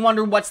 You got to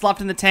wonder what's left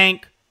in the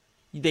tank.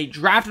 They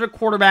drafted a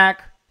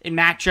quarterback in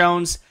Mac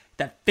Jones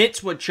that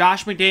fits what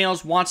Josh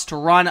McDaniels wants to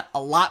run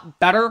a lot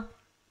better.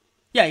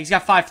 Yeah, he's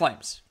got 5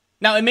 flames.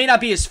 Now, it may not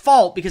be his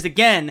fault because,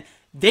 again,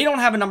 they don't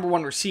have a number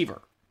 1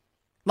 receiver.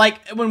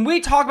 Like, when we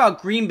talk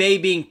about Green Bay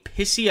being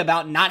pissy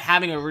about not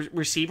having a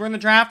receiver in the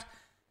draft,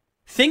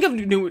 think of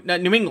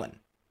New England.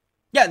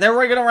 Yeah, they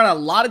were going to run a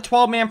lot of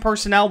 12-man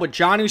personnel with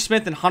Jonnu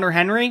Smith and Hunter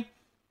Henry.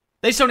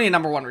 They still need a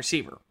number 1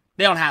 receiver.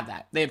 They don't have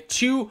that. They have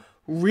 2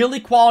 really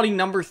quality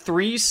number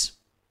 3s,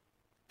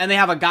 and they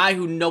have a guy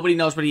who nobody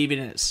knows what he even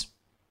is.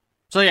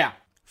 So yeah,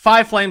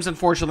 5 flames,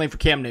 unfortunately, for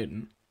Cam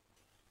Newton.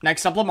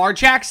 Next up, Lamar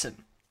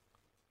Jackson.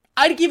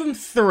 I'd give him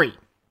 3.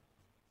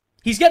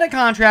 He's getting a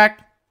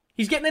contract.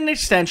 He's getting an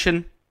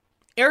extension.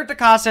 Eric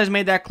DeCosta has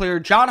made that clear.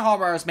 John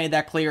Harbaugh has made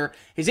that clear.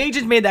 His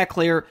agents made that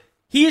clear.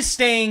 He is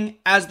staying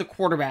as the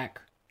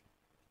quarterback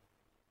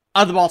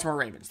of the Baltimore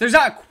Ravens. There's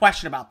not a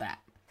question about that.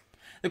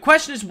 The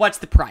question is, what's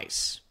the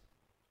price?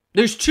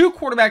 There's 2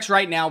 quarterbacks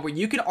right now where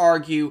you can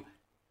argue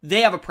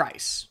they have a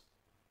price.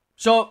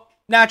 So,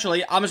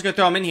 naturally, I'm just going to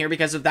throw them in here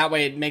because of that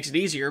way it makes it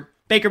easier.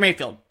 Baker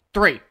Mayfield,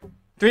 3.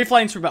 3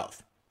 flames for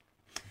both.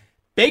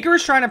 Baker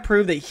is trying to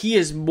prove that he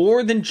is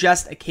more than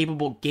just a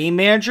capable game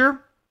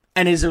manager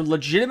and is a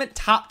legitimate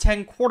top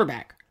 10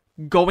 quarterback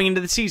going into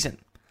the season.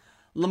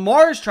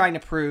 Lamar is trying to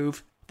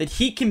prove that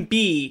he can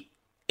be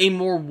a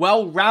more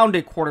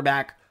well-rounded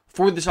quarterback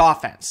for this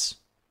offense.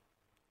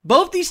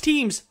 Both these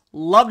teams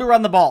love to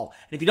run the ball.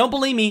 And if you don't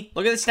believe me,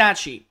 look at the stat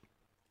sheet.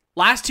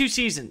 Last 2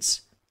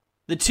 seasons,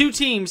 the 2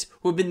 teams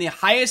who have been the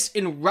highest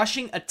in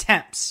rushing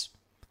attempts,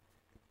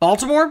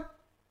 Baltimore,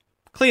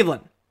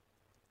 Cleveland.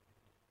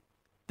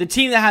 The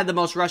team that had the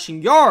most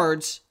rushing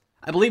yards,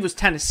 I believe, was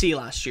Tennessee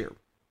last year.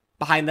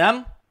 Behind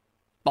them,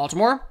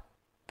 Baltimore,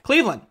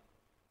 Cleveland.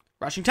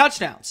 Rushing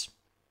touchdowns,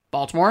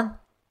 Baltimore,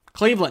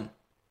 Cleveland.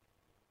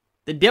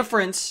 The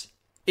difference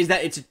is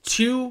that it's a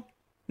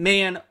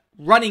 2-man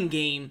running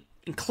game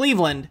in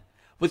Cleveland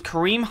with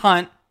Kareem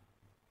Hunt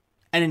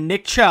and in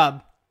Nick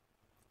Chubb.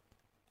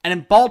 And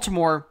in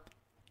Baltimore,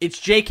 it's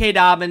J.K.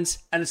 Dobbins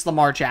and it's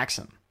Lamar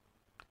Jackson.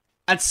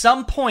 At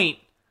some point,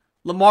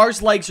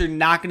 Lamar's legs are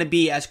not going to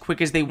be as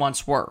quick as they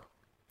once were.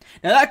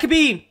 Now, that could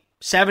be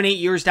 7-8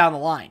 years down the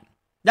line.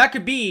 That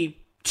could be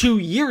 2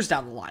 years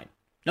down the line.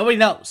 Nobody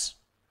knows.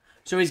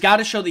 So he's got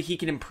to show that he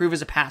can improve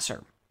as a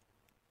passer.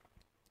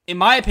 In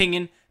my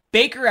opinion,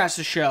 Baker has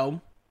to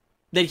show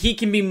that he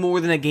can be more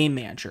than a game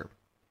manager.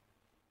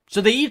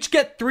 So they each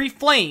get 3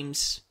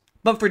 flames,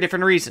 but for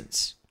different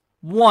reasons.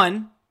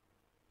 One,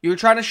 you're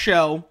trying to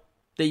show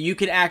that you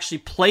can actually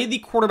play the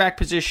quarterback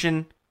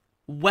position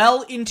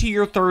well into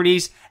your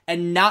 30s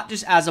and not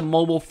just as a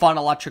mobile, fun,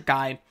 electric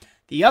guy.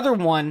 The other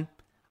one,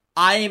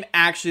 I am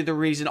actually the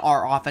reason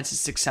our offense is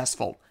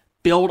successful.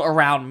 Build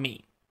around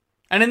me.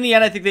 And in the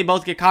end, I think they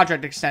both get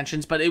contract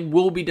extensions, but it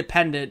will be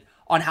dependent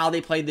on how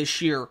they play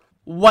this year,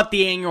 what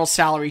the annual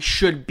salary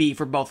should be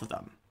for both of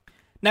them.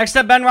 Next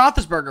up, Ben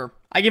Roethlisberger.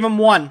 I give him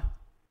 1.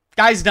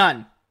 Guy's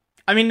done.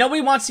 I mean,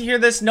 nobody wants to hear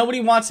this.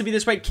 Nobody wants to be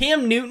this way.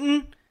 Cam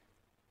Newton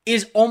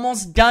is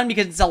almost done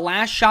because it's the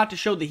last shot to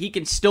show that he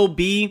can still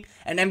be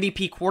an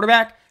MVP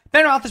quarterback.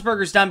 Ben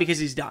Roethlisberger's done because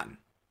he's done.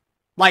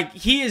 Like,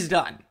 he is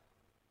done.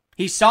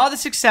 He saw the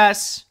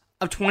success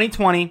of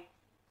 2020.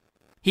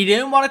 He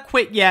didn't want to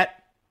quit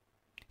yet.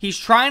 He's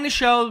trying to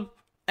show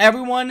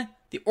everyone,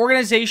 the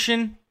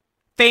organization,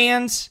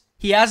 fans,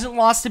 he hasn't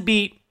lost a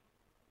beat.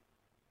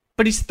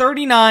 But he's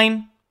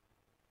 39.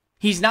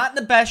 He's not in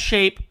the best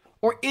shape.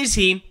 Or is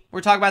he?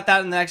 We'll talk about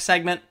that in the next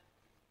segment.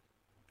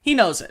 He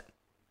knows it.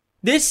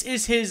 This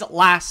is his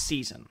last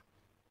season.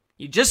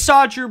 You just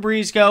saw Drew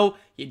Brees go.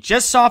 You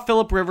just saw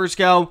Phillip Rivers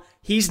go.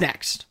 He's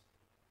next.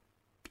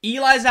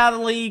 Eli's out of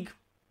the league.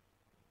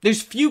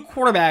 There's few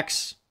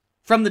quarterbacks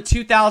from the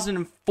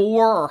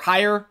 2004 or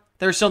higher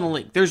that are still in the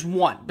league. There's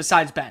one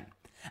besides Ben.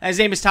 And his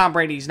name is Tom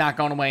Brady. He's not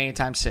going away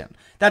anytime soon.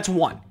 That's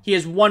 1. He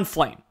has 1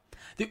 flame.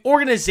 The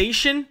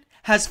organization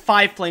has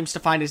 5 flames to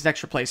find his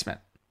next replacement.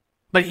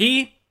 But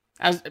he,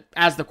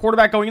 as the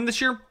quarterback going in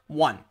this year,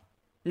 1.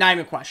 Not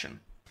even a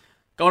question.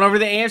 Going over to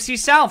the AFC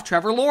South,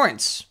 Trevor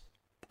Lawrence.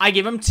 I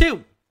give him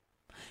 2.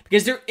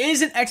 Because there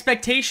is an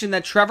expectation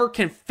that Trevor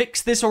can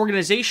fix this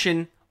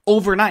organization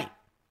overnight.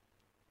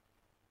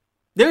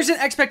 There's an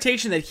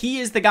expectation that he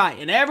is the guy.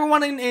 And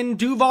everyone in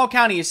Duval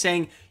County is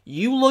saying,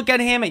 you look at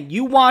him and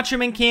you watch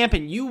him in camp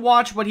and you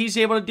watch what he's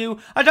able to do.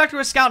 I talked to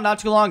a scout not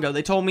too long ago.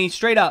 They told me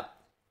straight up,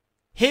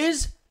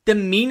 his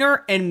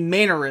demeanor and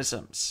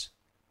mannerisms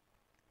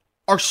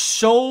are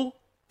so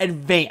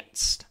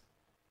advanced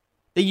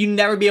that you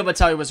never be able to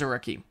tell he was a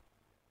rookie.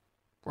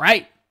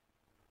 Right?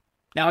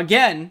 Now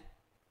again,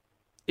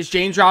 is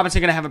James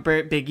Robinson going to have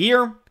a big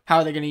year? How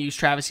are they going to use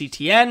Travis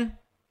Etienne?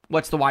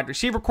 What's the wide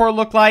receiver core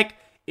look like?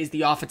 Is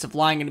the offensive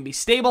line going to be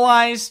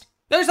stabilized?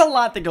 There's a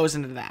lot that goes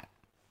into that.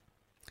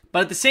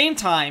 But at the same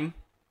time,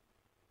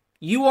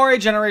 you are a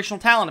generational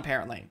talent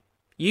apparently.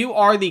 You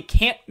are the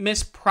can't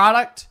miss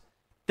product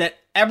that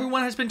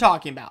everyone has been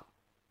talking about.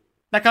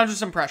 That comes with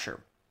some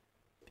pressure.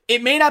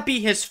 It may not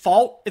be his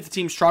fault if the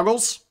team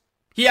struggles.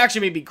 He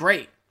actually may be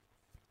great.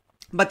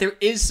 But there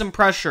is some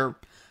pressure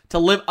to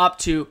live up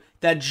to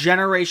that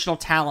generational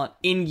talent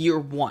in year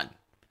 1.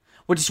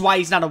 Which is why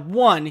he's not a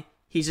 1,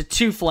 he's a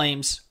 2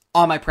 flames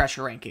on my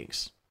pressure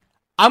rankings.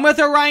 I'm going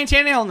to throw Ryan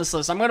Tannehill on this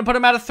list. I'm going to put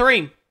him at a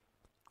 3.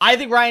 I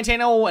think Ryan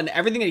Tannehill and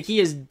everything that he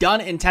has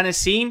done in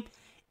Tennessee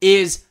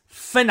is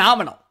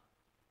phenomenal.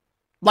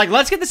 Like,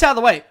 let's get this out of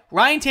the way.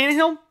 Ryan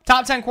Tannehill,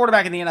 top 10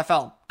 quarterback in the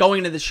NFL going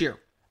into this year.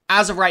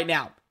 As of right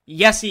now.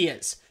 Yes, he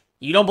is.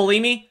 You don't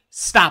believe me?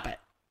 Stop it.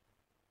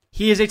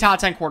 He is a top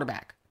 10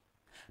 quarterback.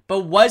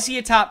 But was he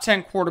a top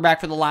 10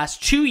 quarterback for the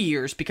last 2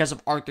 years because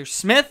of Arthur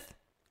Smith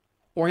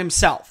or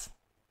himself?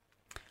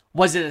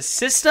 Was it a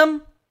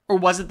system or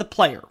was it the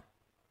player?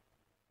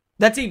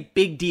 That's a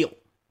big deal.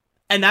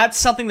 And that's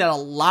something that a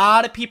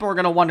lot of people are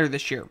going to wonder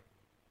this year.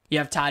 You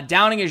have Todd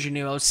Downing as your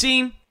new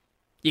OC.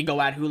 You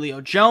go at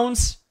Julio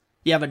Jones.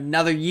 You have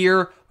another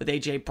year with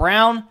A.J.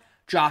 Brown.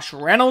 Josh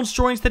Reynolds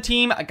joins the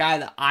team, a guy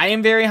that I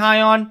am very high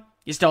on.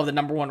 You still have the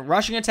number 1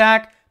 rushing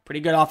attack. Pretty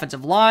good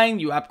offensive line.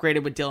 You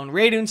upgraded with Dylan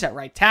Raduns at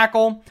right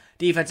tackle.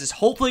 Defense is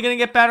hopefully going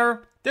to get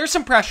better. There's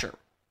some pressure.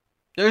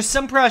 There's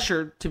some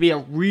pressure to be a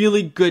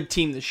really good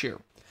team this year.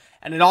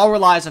 And it all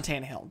relies on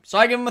Tannehill. So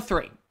I give him a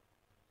 3.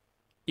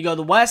 You go to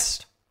the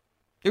West.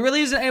 There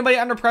really isn't anybody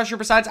under pressure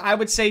besides, I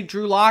would say,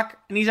 Drew Lock.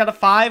 And he's at a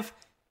 5.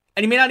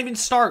 And he may not even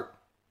start.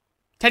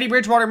 Teddy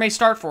Bridgewater may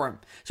start for him.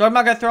 So I'm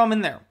not going to throw him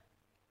in there.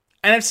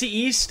 NFC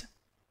East.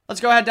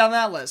 Let's go ahead down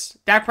that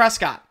list. Dak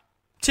Prescott.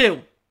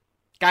 2.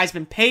 Guy's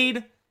been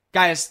paid.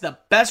 Guy has the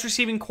best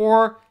receiving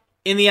core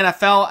in the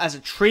NFL as a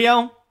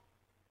trio.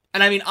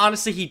 And I mean,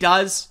 honestly, he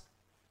does.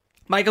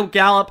 Michael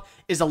Gallup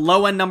is a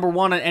low-end number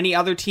 1 on any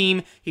other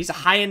team. He's a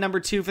high-end number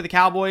 2 for the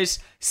Cowboys.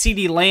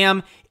 CeeDee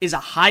Lamb is a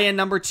high-end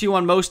number 2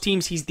 on most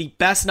teams. He's the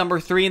best number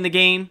 3 in the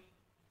game.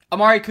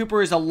 Amari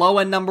Cooper is a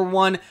low-end number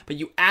 1, but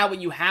you add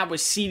what you have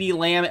with CeeDee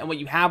Lamb and what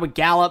you have with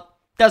Gallup,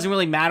 doesn't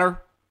really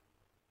matter.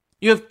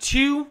 You have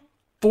 2,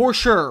 for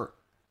sure,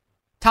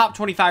 top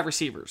 25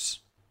 receivers.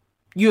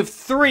 You have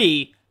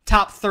 3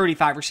 top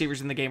 35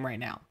 receivers in the game right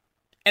now.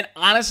 And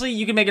honestly,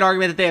 you can make an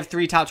argument that they have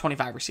 3 top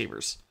 25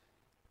 receivers.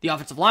 The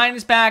offensive line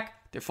is back.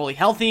 They're fully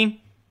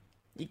healthy.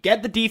 You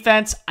get the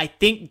defense. I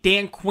think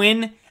Dan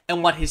Quinn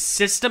and what his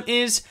system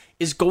is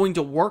going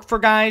to work for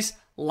guys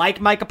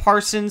like Micah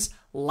Parsons,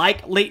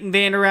 like Leighton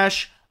Vander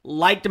Esch,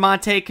 like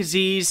DeMonte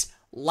Kazee,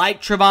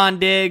 like Trevon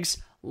Diggs,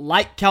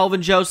 like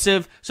Kelvin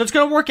Joseph. So it's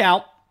going to work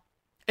out.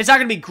 It's not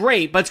going to be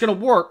great, but it's going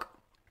to work.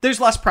 There's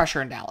less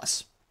pressure in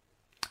Dallas.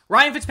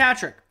 Ryan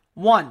Fitzpatrick,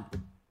 1.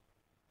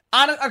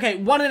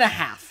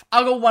 1.5.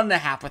 I'll go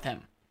 1.5 with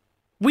him.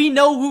 We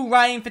know who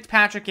Ryan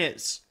Fitzpatrick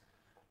is.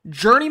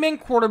 Journeyman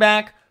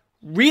quarterback,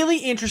 really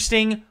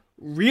interesting,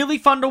 really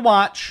fun to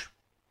watch.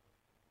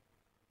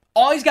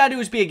 All he's got to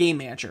do is be a game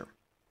manager.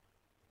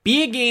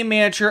 Be a game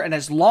manager, and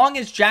as long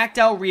as Jack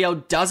Del Rio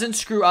doesn't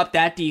screw up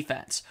that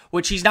defense,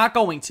 which he's not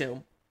going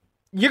to,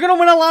 you're going to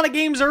win a lot of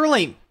games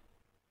early.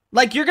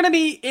 Like, you're going to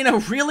be in a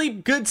really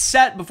good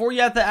set before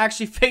you have to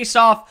actually face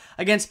off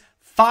against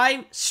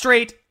 5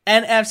 straight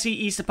NFC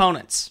East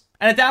opponents.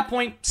 And at that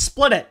point,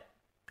 split it.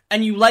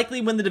 And you likely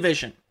win the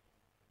division.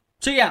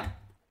 So yeah,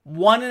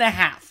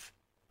 1.5.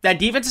 That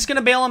defense is going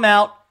to bail him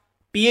out.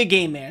 Be a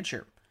game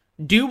manager.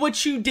 Do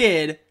what you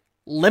did.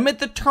 Limit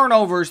the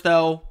turnovers,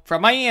 though,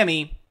 from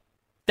Miami.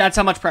 That's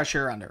how much pressure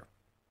you're under.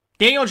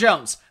 Daniel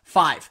Jones,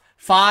 5.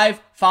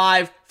 5,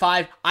 5,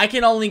 5. I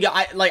can only go,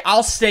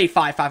 I'll stay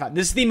 5, 5, 5.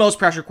 This is the most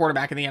pressure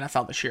quarterback in the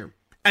NFL this year.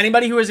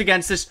 Anybody who is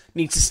against this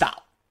needs to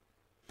stop.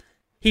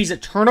 He's a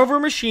turnover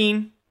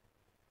machine.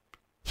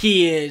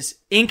 He is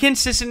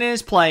inconsistent in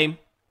his play.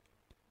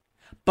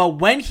 But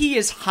when he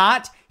is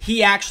hot,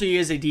 he actually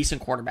is a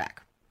decent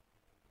quarterback.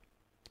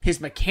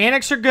 His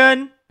mechanics are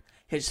good.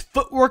 His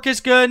footwork is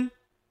good.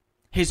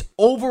 His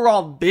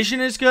overall vision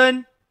is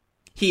good.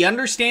 He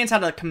understands how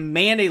to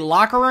command a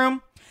locker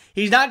room.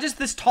 He's not just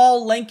this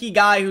tall, lanky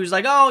guy who's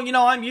like, oh,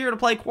 I'm here to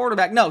play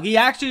quarterback. No, he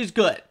actually is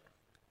good.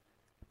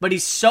 But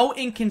he's so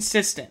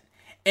inconsistent.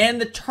 And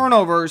the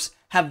turnovers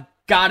have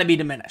got to be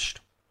diminished.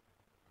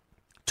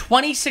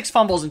 26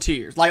 fumbles in 2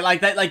 years.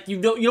 Like that. You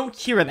don't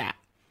hear that.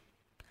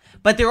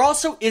 But there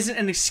also isn't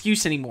an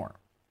excuse anymore.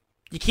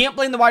 You can't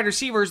blame the wide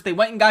receivers. They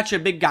went and got you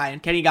a big guy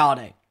in Kenny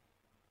Golladay.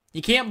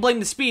 You can't blame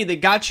the speed. They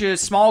got you a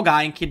small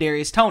guy in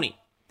Kadarius Toney.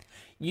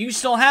 You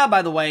still have,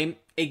 by the way,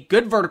 a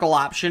good vertical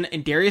option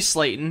in Darius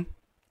Slayton,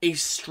 a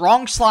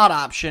strong slot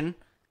option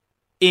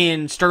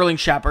in Sterling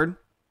Shepard.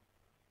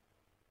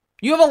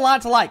 You have a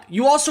lot to like.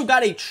 You also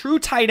got a true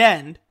tight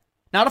end,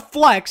 not a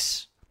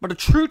flex, but a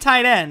true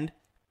tight end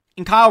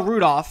in Kyle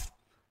Rudolph,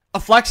 a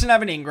flex in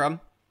Evan Ingram,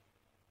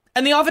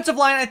 and the offensive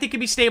line I think could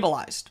be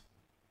stabilized.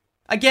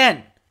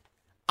 Again,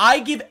 I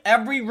give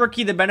every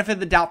rookie the benefit of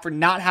the doubt for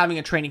not having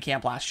a training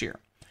camp last year.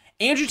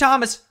 Andrew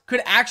Thomas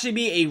could actually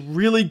be a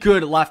really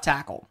good left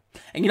tackle.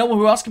 And you know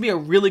who else could be a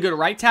really good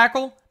right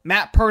tackle?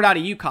 Matt Pert out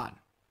of UConn.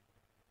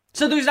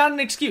 So there's not an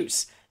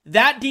excuse.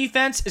 That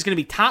defense is going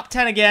to be top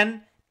 10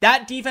 again.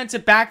 That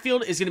defensive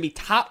backfield is going to be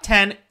top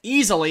 10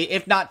 easily,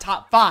 if not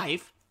top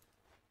 5.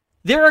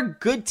 They're a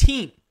good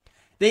team.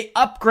 They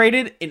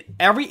upgraded in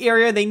every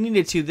area they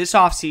needed to this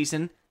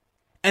offseason,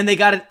 and they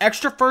got an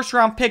extra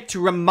first-round pick to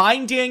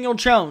remind Daniel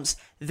Jones,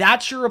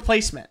 that's your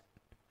replacement.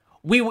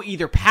 We will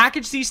either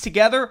package these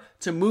together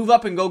to move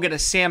up and go get a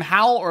Sam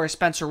Howell or a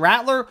Spencer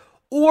Rattler,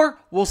 or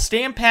we'll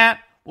stand pat,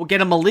 we'll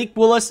get a Malik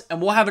Willis,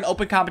 and we'll have an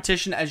open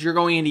competition as you're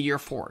going into year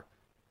 4.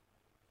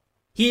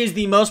 He is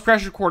the most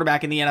pressured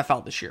quarterback in the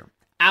NFL this year.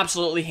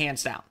 Absolutely,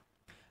 hands down.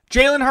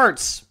 Jalen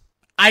Hurts,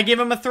 I give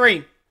him a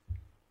 3.5.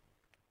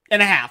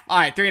 All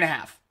right,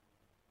 3.5.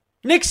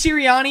 Nick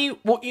Sirianni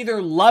will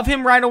either love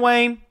him right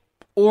away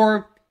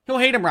or he'll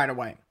hate him right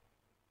away.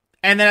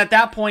 And then at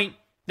that point,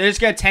 they're just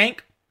going to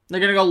tank. They're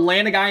going to go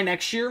land a guy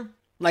next year,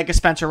 like a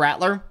Spencer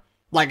Rattler,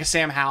 like a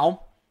Sam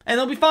Howell, and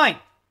they'll be fine.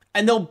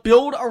 And they'll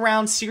build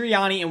around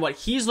Sirianni and what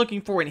he's looking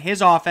for in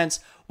his offense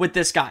with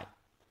this guy.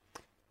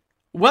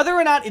 Whether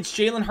or not it's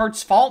Jalen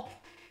Hurts' fault,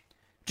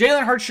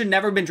 Jalen Hurts should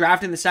never have been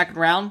drafted in the second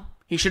round.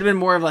 He should have been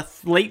more of a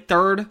late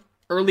third,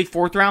 early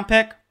fourth round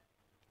pick.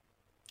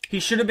 He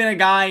should have been a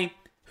guy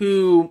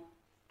who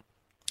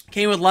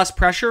came with less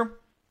pressure.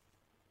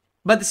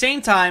 But at the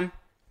same time,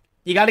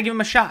 you got to give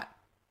him a shot.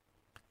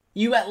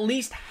 You at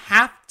least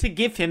have to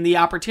give him the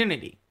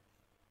opportunity.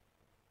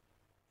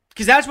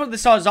 Because that's what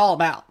this is all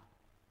about.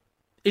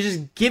 It's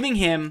just giving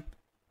him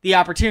the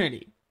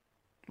opportunity.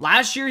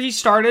 Last year he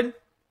started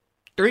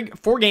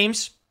 4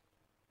 games.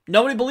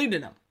 Nobody believed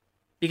in him.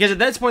 Because at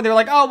this point they were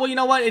like, oh, well, you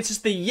know what? It's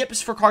just the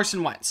yips for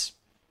Carson Wentz.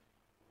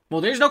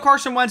 Well, there's no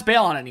Carson Wentz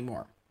bailout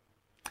anymore.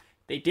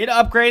 They did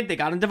upgrade. They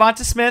got him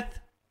Devonta Smith.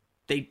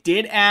 They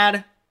did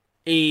add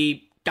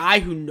a guy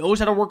who knows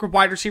how to work with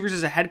wide receivers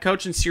as a head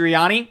coach in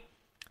Sirianni.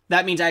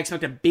 That means I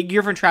expect a big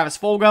year from Travis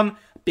Fulgham,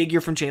 big year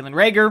from Jalen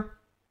Reagor.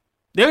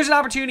 There's an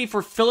opportunity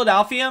for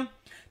Philadelphia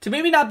to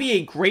maybe not be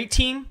a great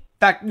team. In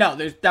fact, no,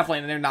 they're not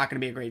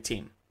going to be a great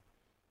team.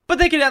 But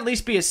they could at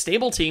least be a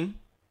stable team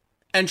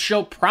and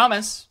show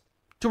promise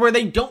to where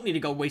they don't need to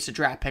go waste a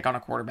draft pick on a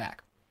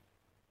quarterback.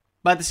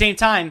 But at the same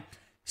time,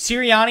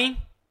 Sirianni,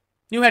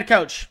 new head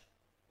coach,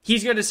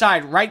 he's going to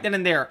decide right then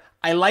and there,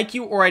 I like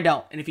you or I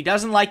don't. And if he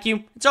doesn't like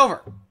you, it's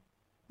over.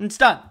 It's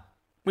done.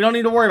 We don't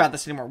need to worry about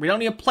this anymore. We don't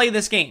need to play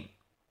this game.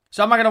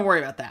 So I'm not going to worry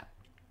about that.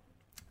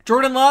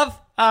 Jordan Love,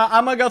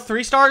 I'm going to go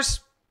 3 stars,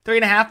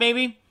 3.5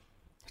 maybe.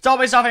 It's all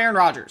based off Aaron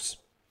Rodgers.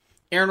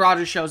 Aaron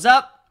Rodgers shows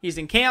up. He's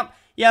in camp.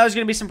 Yeah, there's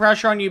going to be some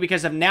pressure on you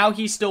because of now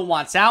he still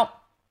wants out.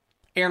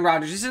 Aaron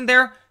Rodgers isn't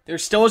there. There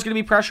still is going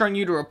to be pressure on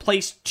you to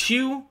replace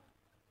 2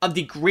 of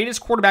the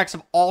greatest quarterbacks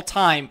of all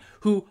time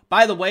who,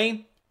 by the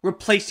way,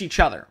 replaced each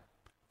other.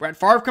 Brett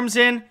Favre comes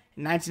in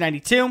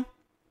 1992.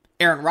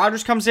 Aaron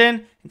Rodgers comes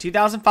in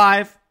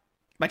 2005.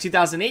 By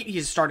 2008,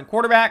 he's a starting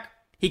quarterback.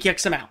 He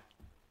kicks him out.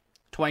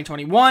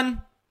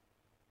 2021,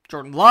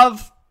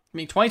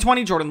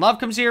 2020, Jordan Love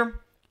comes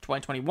here.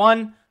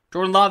 2021,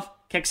 Jordan Love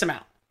kicks him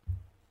out.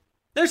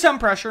 There's some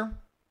pressure,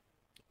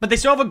 but they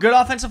still have a good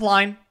offensive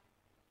line.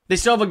 They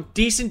still have a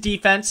decent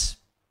defense.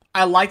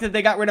 I like that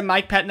they got rid of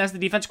Mike Pettin as the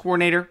defense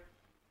coordinator.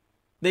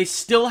 They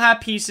still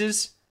have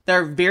pieces that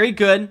are very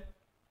good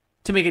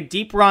to make a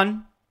deep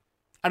run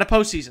at a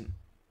postseason.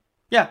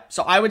 Yeah,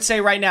 so I would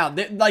say right now,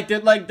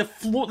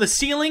 the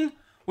ceiling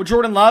with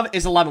Jordan Love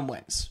is 11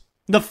 wins.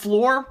 The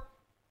floor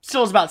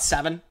still is about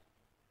 7.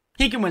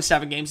 He can win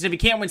 7 games. And if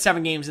he can't win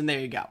 7 games, then there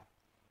you go.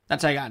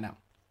 That's how you got now.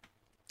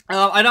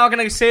 I'm not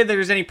going to say that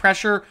there's any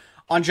pressure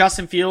on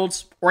Justin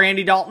Fields or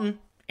Andy Dalton.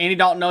 Andy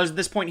Dalton knows at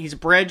this point he's a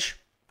bridge.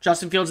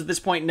 Justin Fields at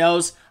this point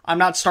knows I'm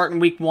not starting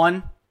week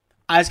 1.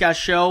 I just got to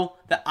show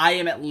that I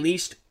am at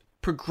least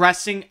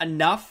progressing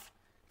enough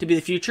to be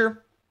the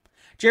future.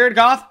 Jared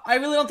Goff, I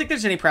really don't think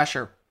there's any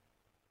pressure.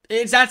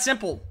 It's that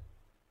simple.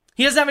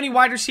 He doesn't have any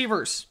wide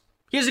receivers.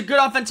 He has a good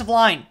offensive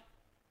line.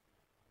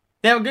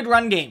 They have a good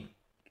run game.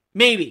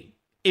 Maybe.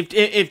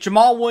 If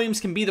Jamal Williams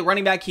can be the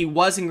running back he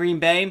was in Green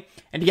Bay,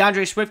 and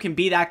DeAndre Swift can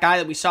be that guy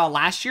that we saw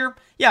last year,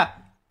 yeah,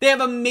 they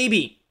have a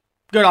maybe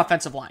good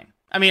offensive line.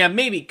 I mean, a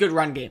maybe good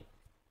run game.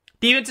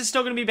 Defense is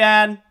still going to be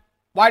bad.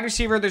 Wide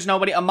receiver, there's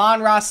nobody.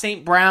 Amon-Ra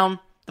St. Brown,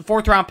 the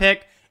 4th round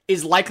pick,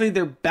 is likely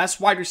their best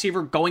wide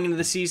receiver going into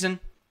the season.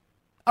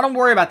 I don't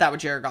worry about that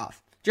with Jared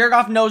Goff. Jared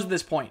Goff knows at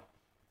this point,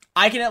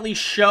 I can at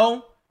least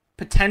show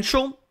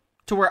potential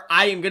to where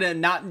I am going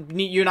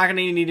to you're not going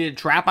to need to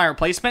draft my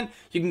replacement.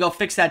 You can go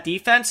fix that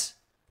defense.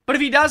 But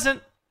if he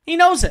doesn't, he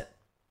knows it.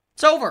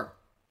 It's over.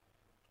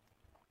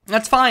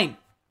 That's fine.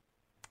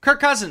 Kirk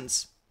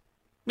Cousins,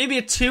 maybe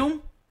a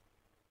 2.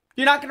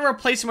 You're not going to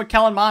replace him with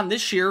Kellen Mond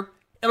this year.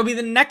 It'll be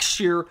the next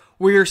year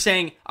where you're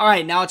saying, all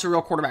right, now it's a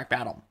real quarterback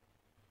battle.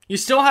 You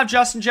still have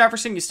Justin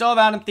Jefferson. You still have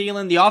Adam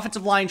Thielen. The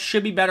offensive line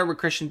should be better with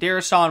Christian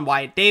Darrisaw and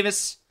Wyatt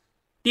Davis.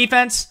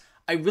 Defense,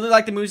 I really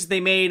like the moves that they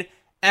made.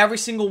 Every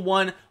single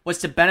one was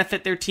to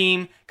benefit their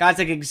team. Guys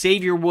like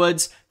Xavier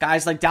Woods,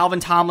 guys like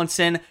Dalvin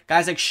Tomlinson,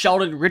 guys like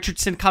Sheldon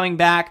Richardson coming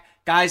back,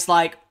 guys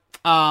like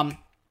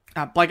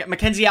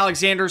Mackenzie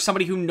Alexander,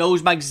 somebody who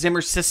knows Mike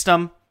Zimmer's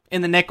system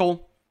in the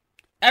nickel.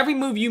 Every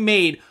move you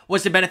made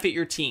was to benefit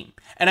your team.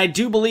 And I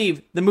do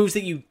believe the moves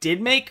that you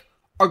did make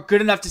are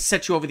good enough to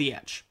set you over the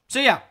edge. So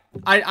yeah,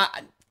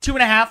 I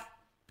 2.5.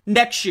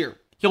 Next year,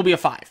 he'll be a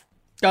 5.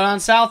 Going on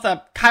south,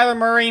 Kyler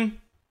Murray,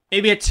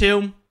 maybe a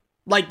 2.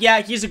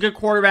 Yeah, he's a good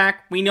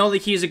quarterback. We know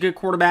that he's a good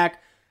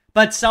quarterback.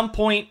 But at some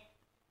point,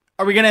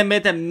 are we going to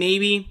admit that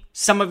maybe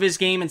some of his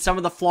game and some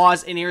of the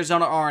flaws in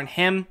Arizona are on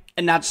him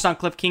and not just on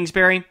Cliff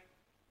Kingsbury?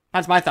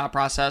 That's my thought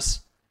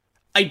process.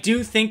 I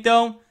do think,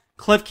 though,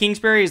 Cliff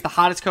Kingsbury is the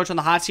hottest coach on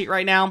the hot seat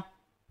right now.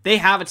 They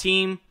have a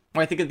team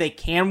where I think that they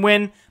can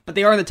win, but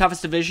they are in the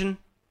toughest division.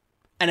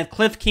 And if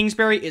Cliff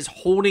Kingsbury is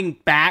holding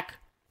back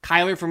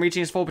Kyler from reaching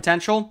his full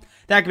potential,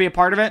 that could be a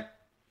part of it.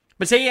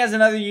 But say he has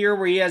another year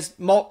where he has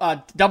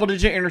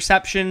double-digit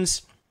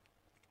interceptions.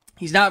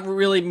 He's not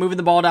really moving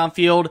the ball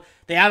downfield.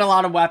 They add a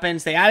lot of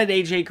weapons. They added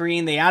A.J.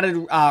 Green. They added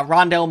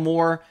Rondale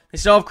Moore. They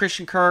still have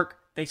Christian Kirk.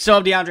 They still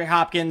have DeAndre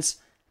Hopkins.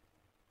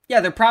 Yeah,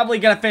 they're probably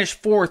going to finish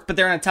 4th, but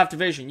they're in a tough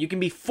division. You can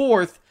be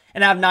 4th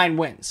and have 9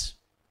 wins.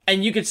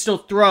 And you could still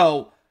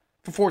throw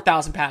for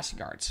 4,000 passing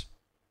yards.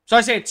 So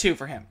I say a 2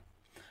 for him.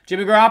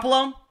 Jimmy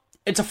Garoppolo,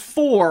 it's a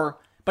 4,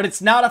 but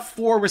it's not a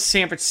 4 with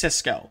San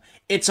Francisco.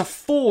 It's a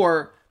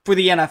 4 for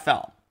the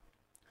NFL.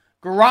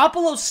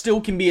 Garoppolo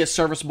still can be a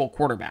serviceable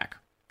quarterback.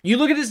 You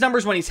look at his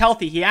numbers when he's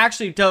healthy, he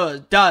actually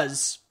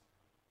does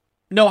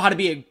know how to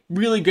be a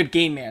really good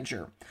game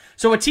manager.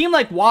 So a team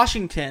like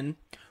Washington,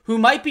 who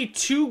might be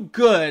too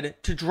good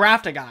to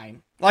draft a guy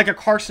like a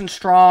Carson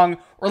Strong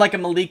or like a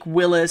Malik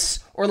Willis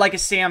or like a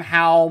Sam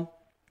Howell,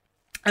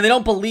 and they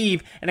don't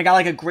believe in a guy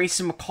like a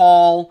Grayson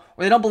McCall,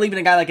 or they don't believe in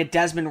a guy like a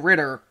Desmond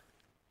Ridder,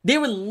 they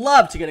would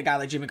love to get a guy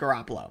like Jimmy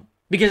Garoppolo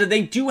because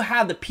they do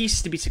have the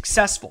pieces to be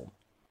successful.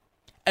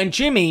 And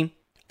Jimmy,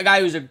 a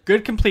guy who's a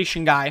good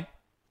completion guy,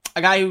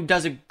 a guy who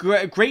does a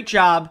great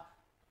job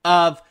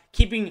of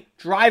keeping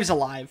drives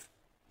alive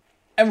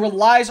and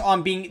relies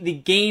on being the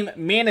game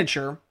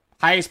manager,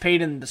 highest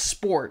paid in the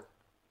sport,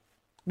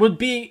 would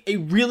be a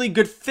really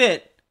good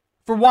fit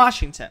for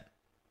Washington.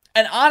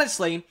 And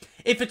honestly,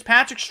 if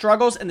Fitzpatrick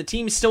struggles and the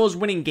team still is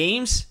winning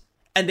games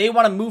and they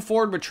want to move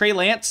forward with Trey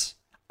Lance,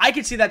 I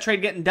could see that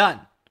trade getting done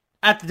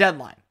at the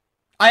deadline.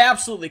 I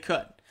absolutely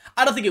could.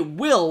 I don't think it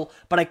will,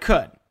 but I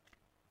could.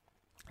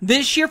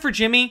 This year for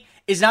Jimmy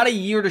is not a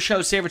year to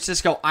show San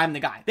Francisco, I'm the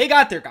guy. They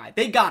got their guy.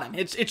 They got him.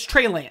 It's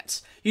Trey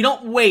Lance. You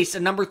don't waste a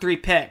number 3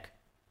 pick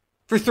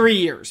for 3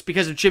 years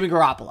because of Jimmy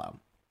Garoppolo.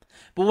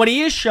 But what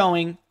he is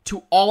showing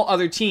to all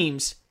other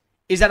teams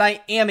is that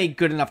I am a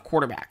good enough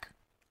quarterback.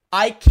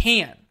 I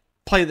can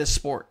play this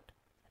sport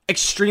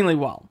extremely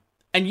well.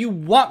 And you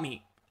want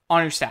me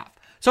on your staff.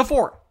 So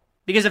 4.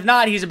 Because if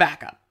not, he's a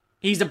backup.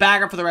 He's a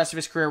backup for the rest of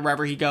his career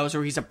wherever he goes,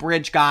 or he's a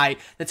bridge guy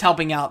that's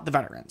helping out the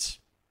veterans.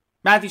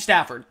 Matthew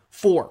Stafford,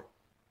 4.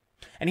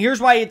 And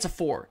here's why it's a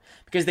 4.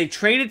 Because they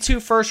traded 2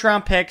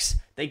 first-round picks.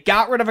 They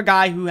got rid of a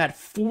guy who had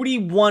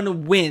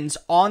 41 wins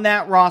on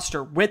that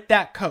roster with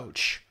that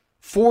coach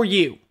for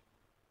you.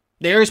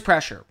 There's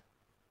pressure.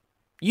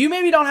 You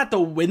maybe don't have to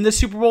win the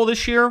Super Bowl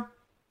this year,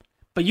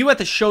 but you have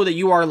to show that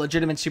you are a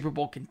legitimate Super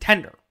Bowl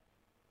contender.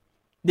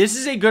 This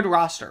is a good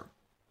roster.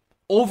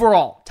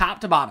 Overall, top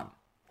to bottom.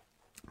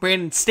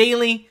 Brandon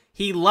Staley,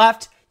 he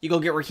left. You go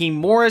get Raheem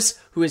Morris,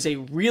 who is a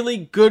really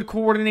good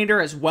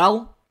coordinator as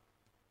well.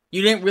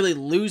 You didn't really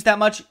lose that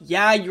much.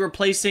 Yeah, you're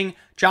replacing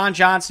John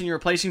Johnson. You're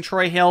replacing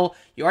Troy Hill.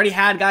 You already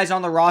had guys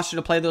on the roster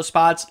to play those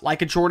spots,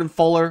 like a Jordan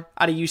Fuller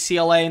out of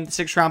UCLA in the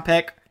 6th-round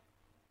pick.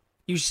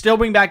 You still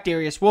bring back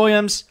Darius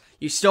Williams.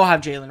 You still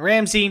have Jalen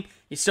Ramsey.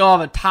 You still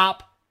have a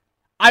top,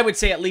 I would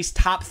say at least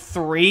top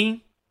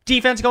 3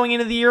 defense going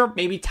into the year.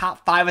 Maybe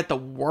top 5 at the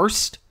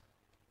worst.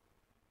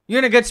 You're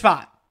in a good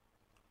spot.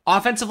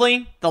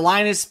 Offensively, the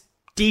line is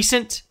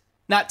decent,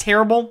 not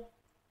terrible.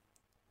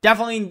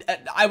 Definitely,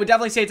 I would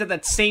definitely say it's at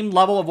that same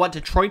level of what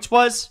Detroit's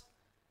was,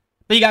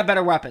 but you got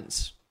better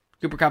weapons.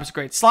 Cooper Kupp's a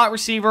great slot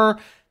receiver.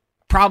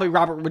 Probably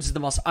Robert Woods is the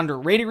most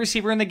underrated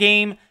receiver in the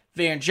game.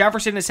 Van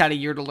Jefferson has had a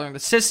year to learn the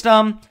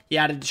system. You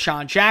added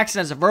Deshaun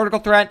Jackson as a vertical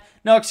threat.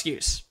 No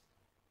excuse.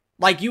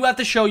 Like, you have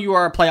to show you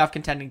are a playoff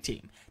contending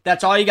team.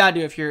 That's all you got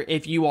to do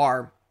if you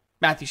are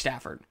Matthew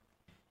Stafford.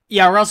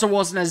 Yeah, Russell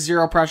Wilson has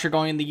 0 pressure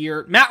going in the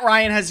year. Matt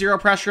Ryan has 0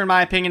 pressure, in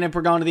my opinion, if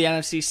we're going to the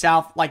NFC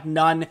South. Like,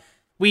 none.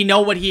 We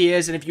know what he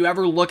is, and if you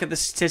ever look at the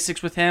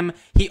statistics with him,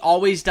 he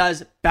always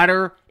does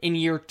better in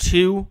year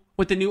 2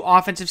 with the new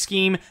offensive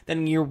scheme than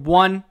in year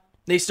 1.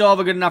 They still have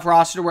a good enough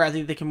roster where I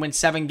think they can win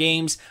 7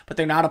 games, but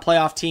they're not a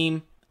playoff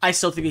team. I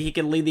still think that he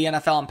can lead the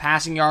NFL in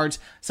passing yards.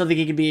 Still think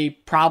he could be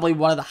probably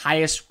one of the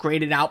highest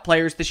graded out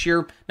players this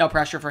year. No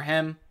pressure for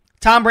him.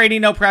 Tom Brady,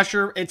 no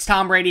pressure. It's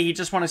Tom Brady. He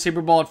just won a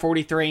Super Bowl at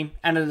 43.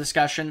 End of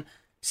discussion.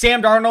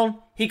 Sam Darnold,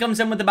 he comes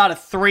in with about a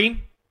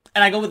 3.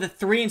 And I go with a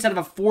 3 instead of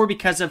a 4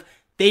 because of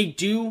they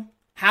do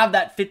have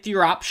that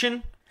 5th-year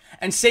option.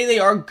 And say they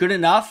are good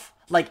enough,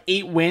 like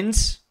 8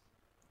 wins.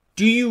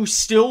 Do you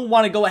still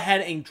want to go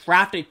ahead and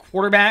draft a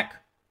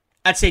quarterback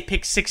at, say,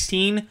 pick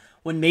 16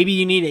 when maybe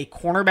you need a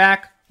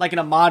cornerback like an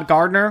Ahmad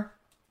Gardner?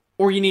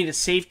 Or you need a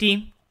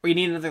safety? Or you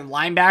need another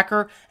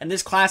linebacker? And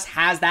this class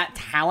has that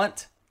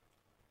talent?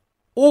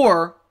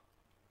 Or,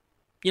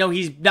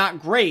 he's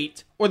not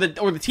great, or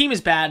the team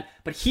is bad,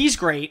 but he's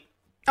great.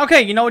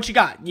 Okay, you know what you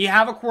got. You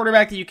have a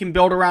quarterback that you can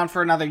build around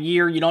for another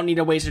year. You don't need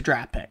to waste a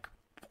draft pick.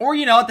 Or,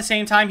 at the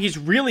same time, he's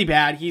really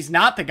bad. He's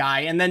not the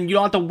guy, and then you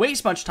don't have to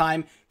waste much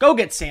time. Go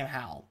get Sam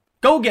Howell.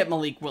 Go get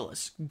Malik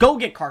Willis. Go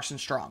get Carson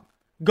Strong.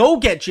 Go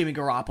get Jimmy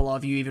Garoppolo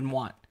if you even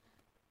want.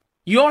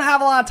 You don't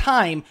have a lot of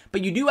time,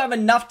 but you do have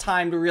enough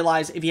time to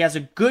realize if he has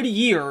a good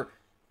year,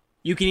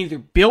 you can either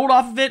build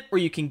off of it or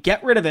you can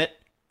get rid of it.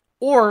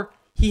 Or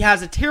he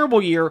has a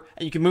terrible year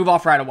and you can move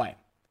off right away.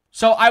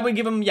 So I would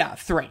give him,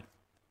 3.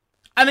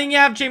 I think you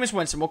have Jameis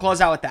Winston. We'll close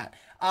out with that.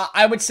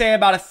 I would say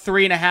about a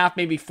 3.5,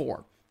 maybe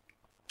 4.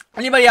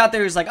 Anybody out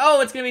there who's like,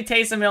 oh, it's going to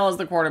be Taysom Hill as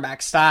the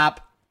quarterback.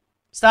 Stop.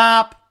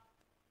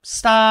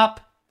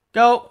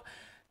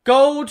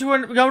 Go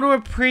to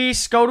a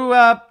priest. Go to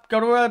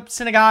a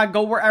synagogue.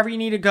 Go wherever you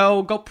need to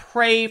go. Go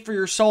pray for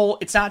your soul.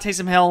 It's not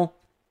Taysom Hill.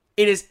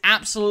 It is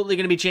absolutely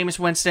going to be Jameis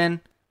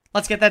Winston.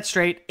 Let's get that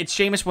straight. It's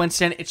Jameis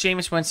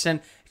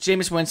Winston.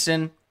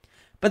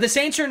 But the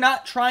Saints are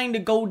not trying to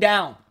go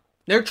down.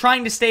 They're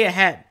trying to stay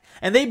ahead.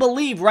 And they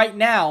believe right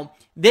now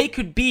they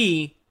could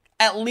be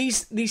at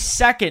least the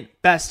 2nd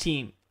best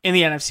team in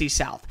the NFC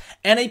South.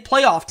 And a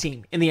playoff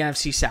team in the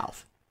NFC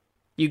South.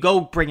 You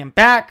go bring him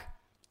back.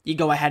 You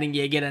go ahead and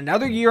you get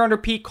another year under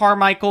Pete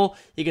Carmichael.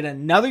 You get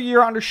another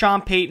year under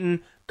Sean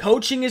Payton.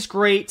 Coaching is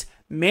great.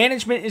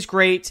 Management is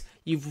great.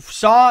 You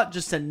saw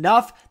just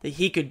enough that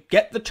he could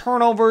get the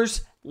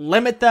turnovers,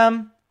 limit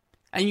them,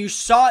 and you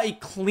saw a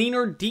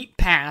cleaner deep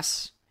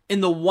pass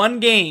in the one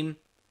game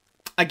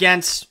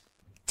against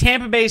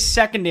Tampa Bay's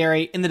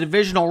secondary in the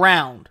divisional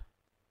round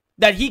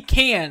that he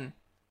can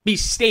be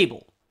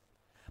stable.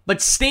 But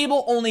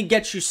stable only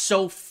gets you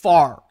so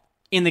far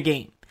in the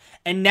game.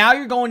 And now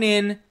you're going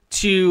in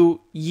to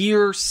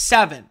year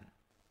 7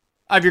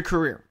 of your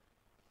career.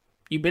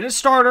 You've been a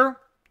starter.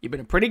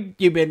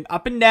 You've been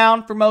up and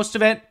down for most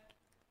of it.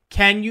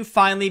 Can you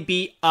finally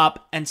be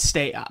up and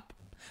stay up?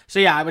 So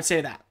yeah, I would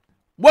say that.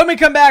 When we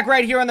come back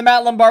right here on the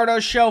Matt Lombardo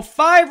Show,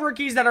 5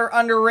 rookies that are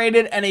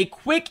underrated and a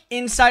quick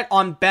insight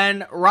on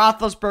Ben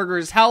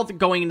Roethlisberger's health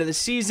going into the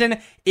season.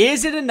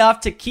 Is it enough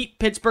to keep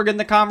Pittsburgh in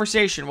the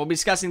conversation? We'll be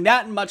discussing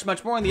that and much,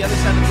 much more on the other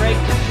side of the break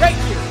right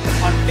here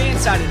on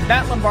Fansided,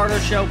 Matt Lombardo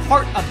Show,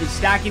 part of the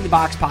Stacking the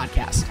Box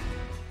podcast.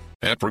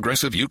 At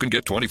Progressive, you can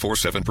get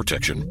 24/7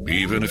 protection,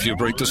 even if you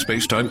break the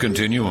space-time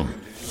continuum.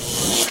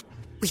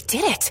 We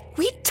did it!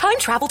 We time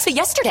traveled to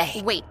yesterday!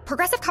 Wait,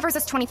 Progressive covers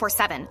us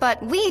 24/7,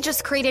 but we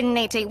just created an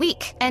 8-day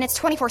week, and it's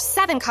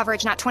 24/7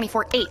 coverage, not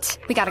 24/8.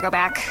 We gotta go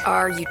back.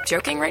 Are you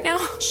joking right now?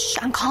 Shh,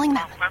 I'm calling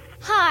them.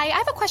 Hi, I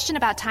have a question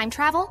about time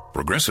travel.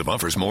 Progressive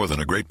offers more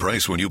than a great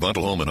price when you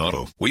bundle home and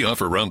auto. We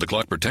offer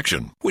round-the-clock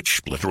protection, which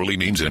literally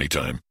means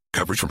anytime.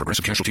 Coverage from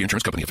Progressive Casualty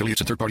Insurance Company,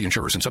 affiliates, and third-party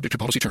insurers, and subject to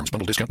policy terms.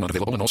 Bundle discount not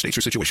available in all states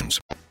or situations.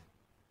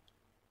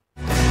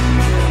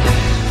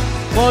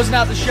 Closing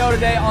out the show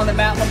today on the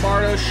Matt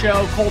Lombardo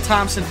Show. Cole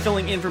Thompson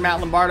filling in for Matt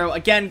Lombardo.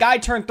 Again, guy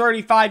turned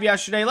 35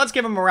 yesterday. Let's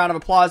give him a round of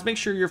applause. Make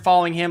sure you're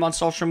following him on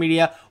social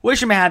media.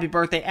 Wish him a happy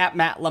birthday at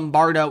Matt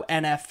Lombardo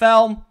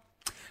NFL.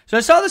 So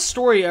I saw this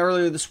story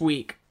earlier this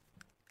week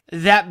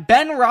that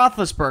Ben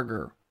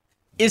Roethlisberger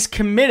is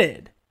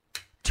committed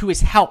to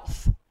his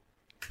health.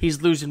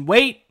 He's losing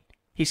weight.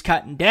 He's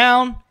cutting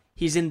down.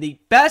 He's in the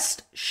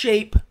best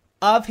shape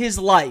of his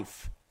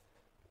life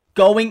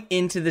going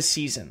into the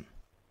season.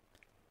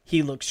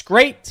 He looks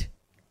great.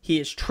 He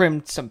has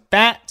trimmed some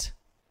fat.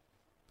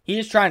 He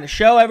is trying to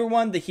show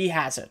everyone that he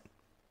has it.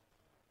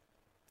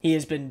 He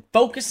has been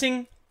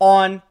focusing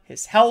on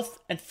his health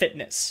and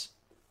fitness.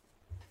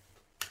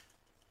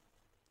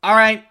 All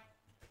right.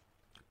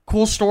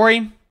 Cool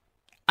story,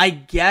 I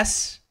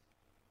guess.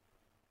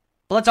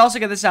 But let's also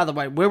get this out of the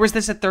way. Where was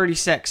this at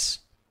 36?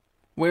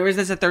 Where is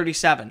this at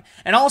 37?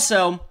 And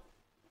also,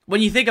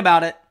 when you think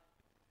about it,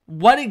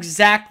 what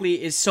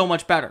exactly is so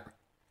much better?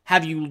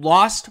 Have you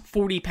lost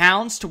 40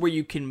 pounds to where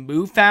you can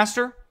move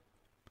faster?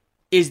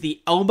 Is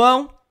the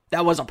elbow,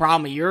 that was a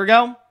problem a year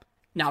ago,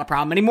 not a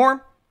problem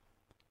anymore?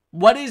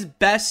 What does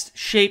best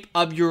shape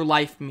of your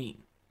life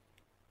mean?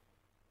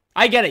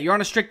 I get it. You're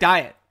on a strict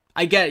diet.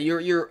 I get it.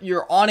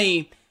 You're on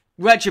a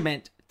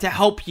regiment to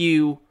help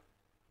you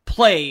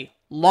play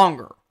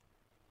longer.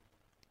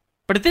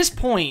 But at this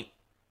point,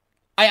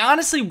 I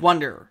honestly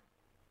wonder,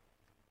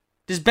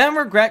 does Ben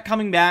regret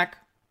coming back?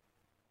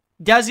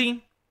 Does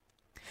he?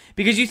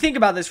 Because you think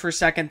about this for a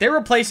second, they're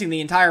replacing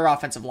the entire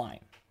offensive line.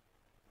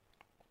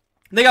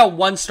 They got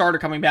one starter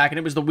coming back, and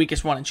it was the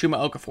weakest one in Chuma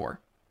Okafor.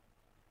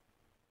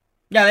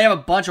 Yeah, they have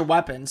a bunch of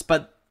weapons,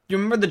 but you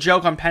remember the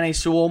joke on Penei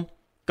Sewell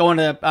going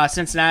to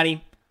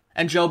Cincinnati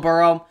and Joe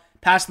Burrow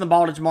passing the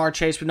ball to Ja'Marr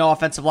Chase with no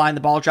offensive line,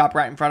 the ball dropped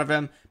right in front of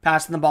him,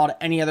 passing the ball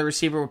to any other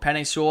receiver with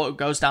Penei Sewell, it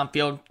goes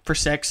downfield for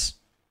 6.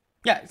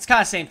 Yeah, it's kind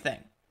of the same thing.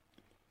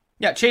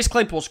 Yeah, Chase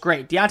Claypool's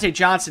great. Deontay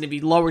Johnson, if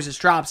he lowers his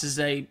drops, is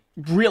a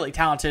really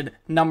talented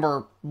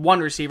number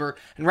 1 receiver.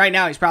 And right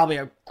now, he's probably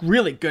a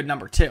really good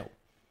number 2.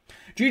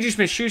 Juju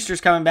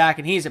Smith-Schuster's coming back,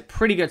 and he's a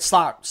pretty good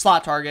slot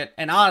target.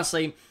 And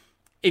honestly,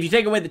 if you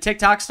take away the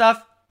TikTok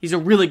stuff, he's a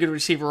really good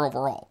receiver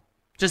overall.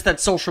 Just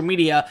that social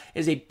media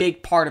is a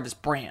big part of his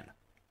brand.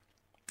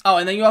 Oh,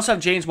 and then you also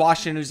have James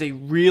Washington, who's a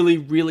really,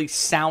 really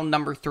sound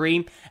number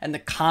 3, and the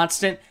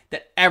constant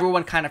that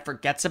everyone kind of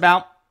forgets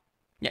about.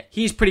 Yeah,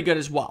 he's pretty good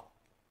as well.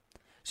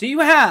 So you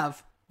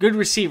have good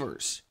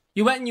receivers.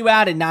 You went and you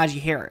added Najee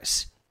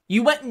Harris.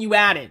 You went and you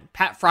added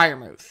Pat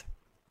Freiermuth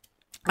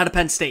out of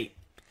Penn State.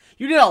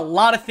 You did a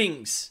lot of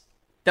things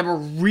that were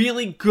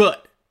really good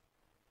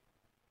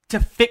to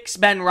fix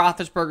Ben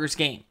Roethlisberger's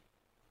game.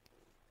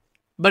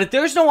 But if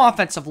there's no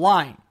offensive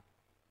line,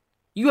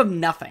 you have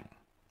nothing.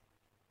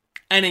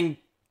 And in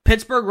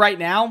Pittsburgh right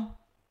now,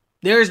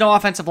 there is no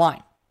offensive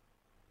line.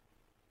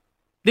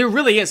 There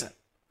really isn't.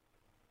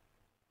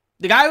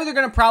 The guy who they're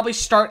going to probably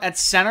start at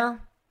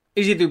center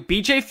is either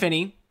BJ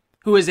Finney,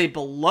 who is a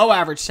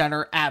below-average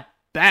center at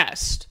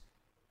best,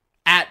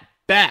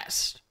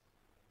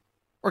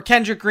 or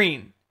Kendrick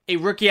Green, a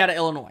rookie out of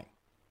Illinois.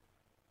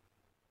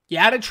 You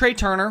added Trey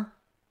Turner.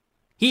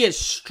 He has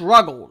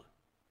struggled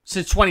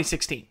since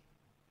 2016.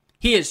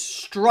 He has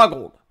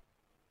struggled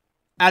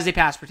as a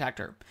pass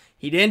protector.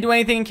 He didn't do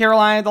anything in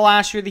Carolina the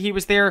last year that he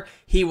was there.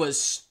 He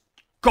was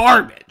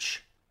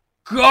garbage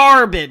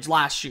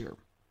last year.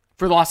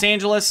 For Los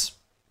Angeles,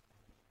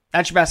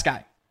 that's your best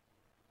guy.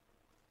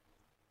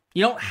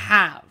 You don't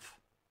have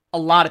a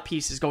lot of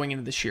pieces going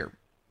into this year.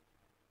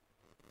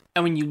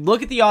 And when you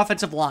look at the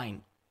offensive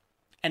line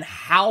and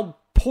how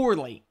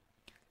poorly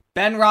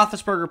Ben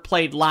Roethlisberger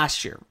played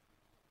last year,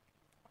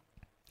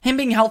 him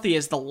being healthy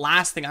is the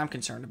last thing I'm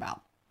concerned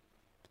about.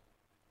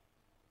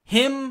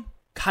 Him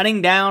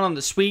cutting down on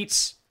the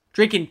sweets,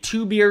 drinking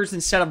 2 beers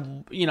instead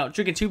of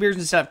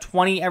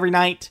 20 every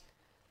night,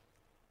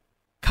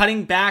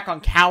 cutting back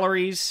on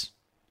calories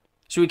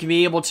so he can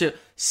be able to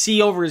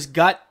see over his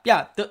gut.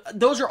 Yeah,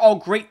 those are all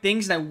great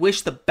things, and I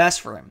wish the best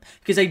for him.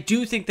 Because I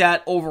do think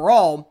that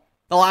overall,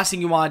 the last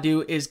thing you want to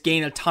do is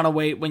gain a ton of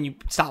weight when you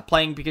stop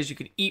playing, because you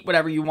can eat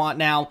whatever you want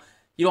now.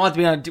 You don't have to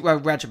be on a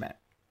regimen.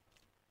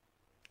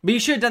 But you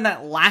should have done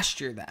that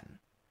last year then.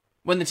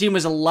 When the team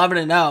was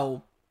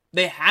 11-0,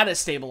 they had a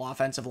stable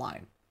offensive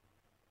line.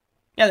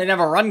 Yeah, they didn't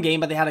have a run game,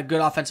 but they had a good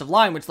offensive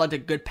line, which led to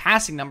good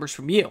passing numbers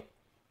from you.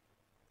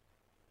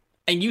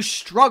 And you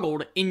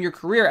struggled in your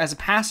career as a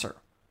passer.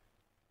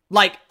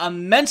 like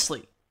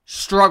immensely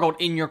struggled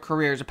in your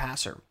career as a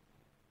passer.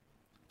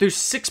 Through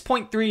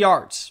 6.3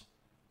 yards.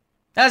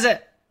 That's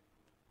it.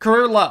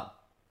 Career low.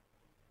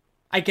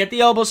 I get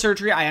the elbow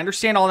surgery. I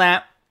understand all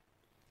that.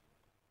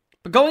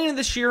 But going into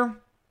this year,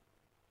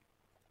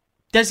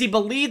 does he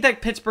believe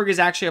that Pittsburgh is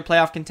actually a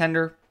playoff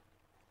contender?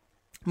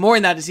 More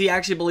than that, does he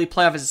actually believe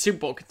playoff is a Super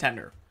Bowl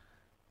contender?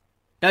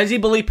 Does he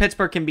believe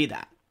Pittsburgh can be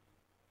that?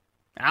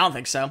 I don't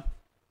think so.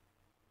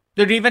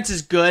 Their defense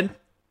is good.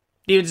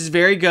 Defense is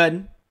very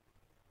good.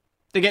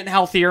 They're getting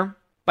healthier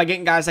by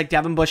getting guys like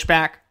Devin Bush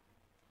back.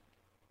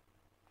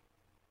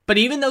 But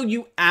even though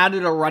you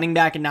added a running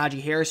back in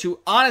Najee Harris, who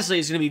honestly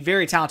is going to be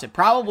very talented,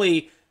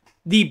 probably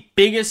the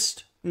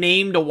biggest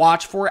name to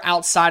watch for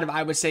outside of,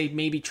 I would say,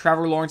 maybe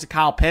Trevor Lawrence and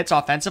Kyle Pitts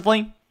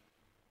offensively.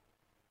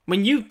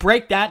 When you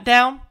break that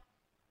down,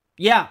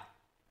 yeah,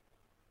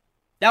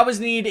 that was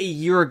needed a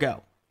year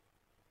ago.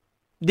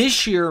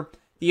 This year,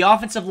 the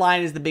offensive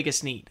line is the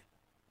biggest need.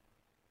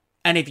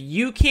 And if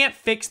you can't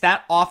fix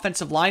that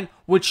offensive line,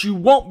 which you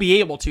won't be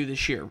able to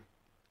this year,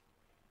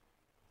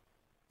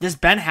 does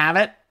Ben have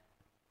it?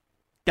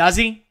 Does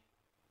he?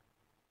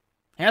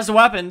 He has the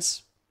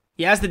weapons.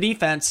 He has the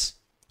defense.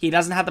 He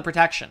doesn't have the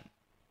protection.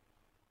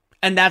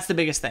 And that's the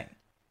biggest thing.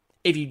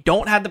 If you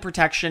don't have the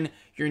protection,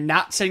 you're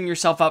not setting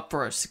yourself up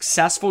for a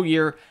successful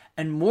year.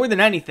 And more than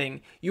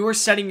anything, you are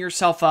setting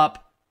yourself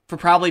up for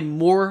probably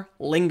more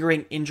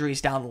lingering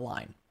injuries down the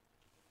line.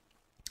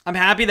 I'm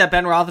happy that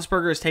Ben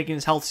Roethlisberger is taking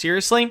his health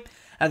seriously.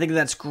 I think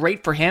that's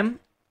great for him.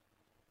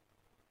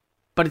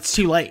 But it's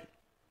too late.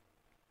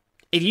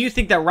 If you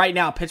think that right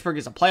now Pittsburgh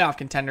is a playoff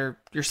contender,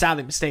 you're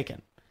sadly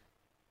mistaken.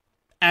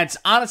 And it's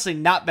honestly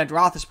not Ben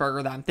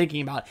Roethlisberger that I'm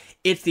thinking about.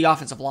 It's the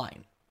offensive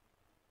line.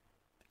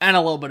 And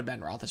a little bit of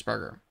Ben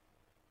Roethlisberger.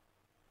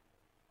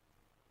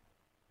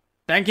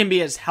 Ben can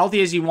be as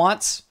healthy as he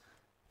wants,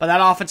 but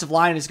that offensive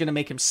line is going to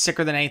make him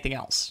sicker than anything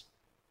else.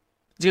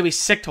 It's going to be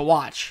sick to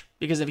watch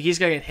because if he's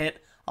going to get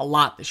hit a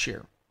lot this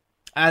year.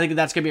 And I think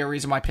that's going to be a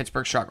reason why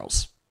Pittsburgh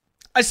struggles.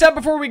 I said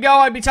before we go,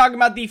 I'd be talking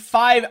about the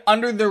 5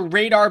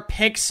 under-the-radar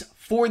picks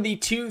for the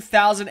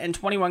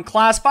 2021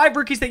 class. 5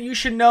 rookies that you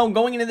should know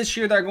going into this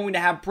year that are going to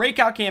have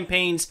breakout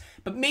campaigns,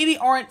 but maybe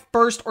aren't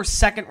first or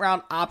second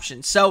round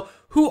options. So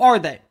who are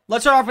they?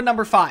 Let's start off with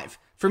number 5.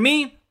 For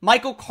me,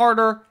 Michael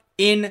Carter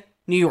in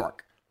New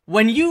York.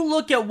 When you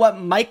look at what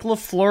Mike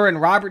LaFleur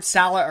and Robert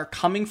Saleh are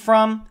coming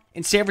from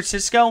in San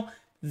Francisco,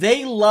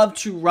 they love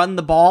to run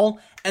the ball,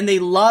 and they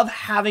love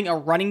having a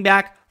running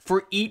back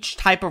for each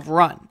type of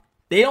run.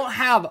 They don't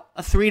have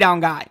a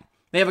 3-down guy.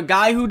 They have a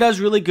guy who does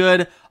really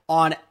good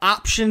on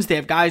options. They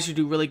have guys who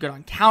do really good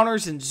on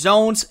counters and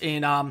zones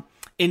in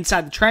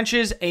inside the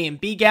trenches, A and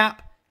B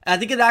gap. And I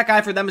think that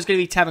guy for them is going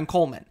to be Tevin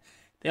Coleman.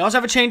 They also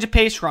have a change of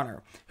pace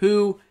runner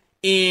who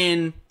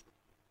in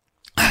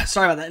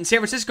San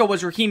Francisco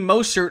was Raheem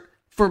Mostert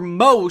for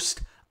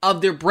most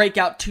of their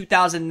breakout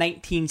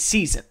 2019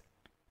 season.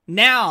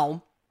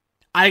 Now,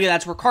 I think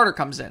that's where Carter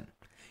comes in.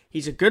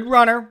 He's a good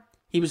runner.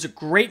 He was a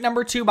great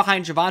number 2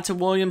 behind Javonte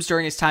Williams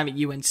during his time at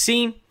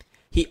UNC.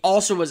 He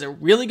also was a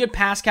really good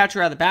pass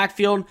catcher out of the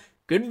backfield,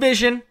 good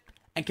vision,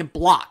 and can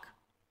block.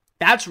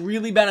 That's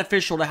really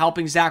beneficial to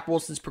helping Zach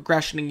Wilson's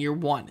progression in year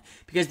 1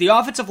 because the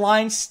offensive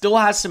line still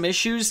has some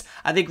issues.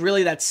 I think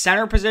really that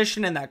center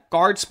position and that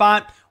guard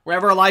spot,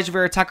 wherever Elijah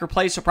Vera Tucker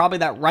plays, so probably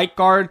that right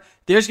guard,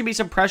 there's going to be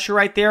some pressure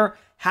right there.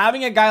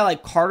 Having a guy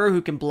like Carter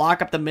who can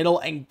block up the middle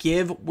and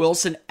give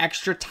Wilson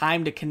extra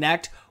time to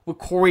connect with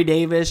Corey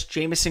Davis,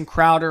 Jamison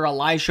Crowder,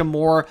 Elijah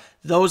Moore,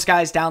 those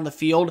guys down the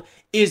field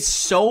is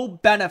so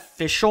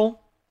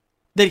beneficial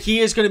that he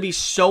is going to be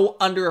so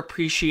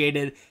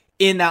underappreciated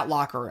in that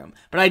locker room.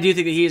 But I do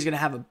think that he is going to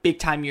have a big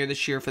time year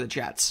this year for the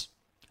Jets.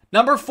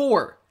 Number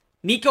 4,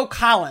 Nico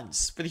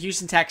Collins for the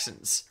Houston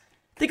Texans.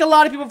 I think a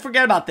lot of people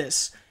forget about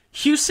this.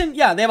 Houston,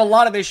 yeah, they have a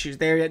lot of issues.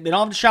 They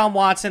don't have Deshaun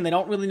Watson. They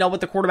don't really know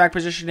what the quarterback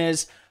position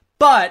is.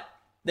 But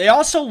they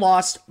also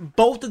lost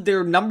both of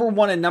their number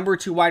 1 and number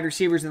 2 wide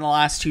receivers in the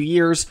last 2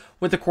 years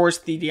with, of course,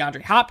 the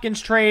DeAndre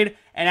Hopkins trade,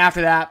 and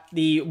after that,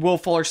 the Will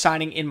Fuller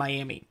signing in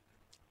Miami.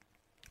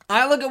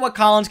 I look at what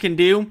Collins can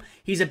do.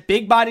 He's a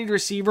big-bodied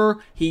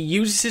receiver. He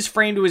uses his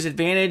frame to his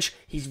advantage.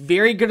 He's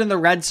very good in the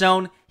red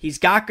zone. He's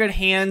got good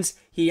hands.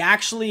 He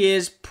actually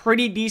is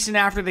pretty decent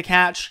after the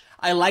catch.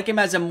 I like him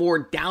as a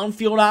more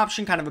downfield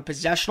option, kind of a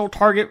possessional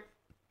target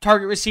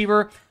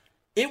receiver.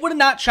 It would have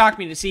not shocked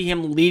me to see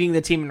him leading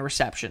the team in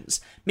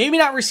receptions. Maybe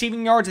not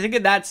receiving yards. I think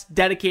that that's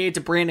dedicated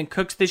to Brandon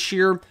Cooks this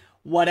year.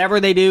 Whatever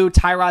they do,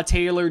 Tyrod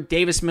Taylor,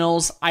 Davis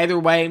Mills, either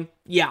way,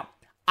 yeah.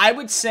 I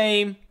would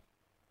say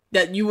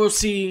that you will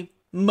see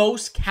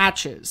most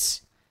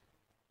catches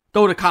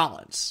go to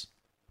Collins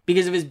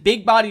because of his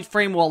big-bodied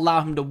frame will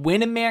allow him to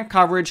win in man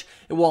coverage.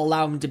 It will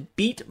allow him to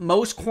beat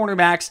most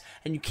cornerbacks,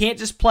 and you can't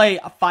just play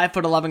a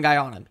 5'11" guy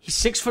on him. He's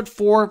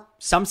 6'4",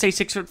 some say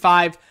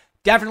 6'5".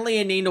 Definitely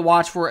a name to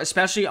watch for,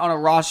 especially on a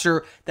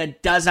roster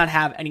that does not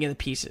have any of the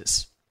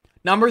pieces.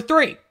 Number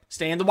 3,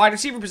 staying in the wide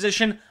receiver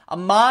position,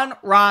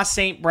 Amon-Ra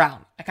St.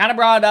 Brown. I kind of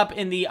brought it up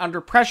in the under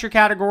pressure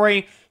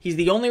category. He's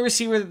the only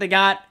receiver that they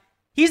got.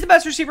 He's the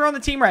best receiver on the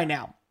team right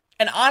now.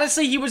 And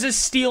honestly, he was a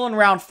steal in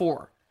round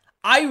 4.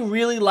 I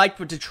really liked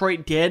what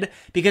Detroit did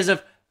because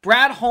of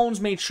Brad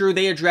Holmes made sure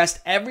they addressed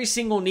every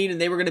single need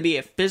and they were going to be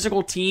a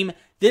physical team.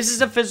 This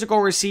is a physical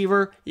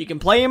receiver. You can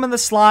play him in the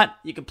slot.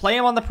 You can play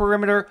him on the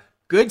perimeter.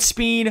 Good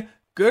speed,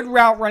 good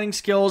route running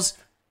skills.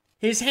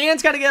 His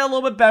hands got to get a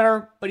little bit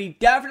better, but he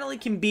definitely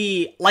can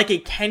be like a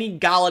Kenny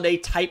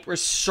Golladay type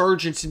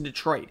resurgence in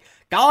Detroit.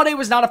 Golladay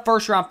was not a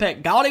first-round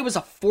pick. Golladay was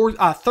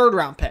a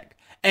third-round pick.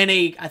 And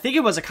I think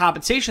it was a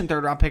compensation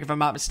third-round pick, if I'm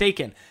not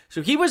mistaken.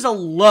 So he was a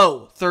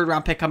low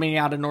third-round pick coming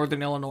out of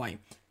Northern Illinois.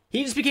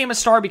 He just became a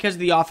star because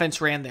the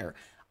offense ran there.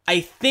 I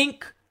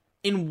think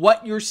in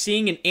what you're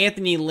seeing in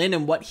Anthony Lynn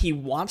and what he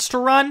wants to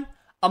run,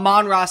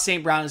 Amon-Ra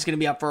St. Brown is going to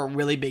be up for a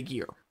really big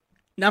year.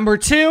 Number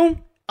 2,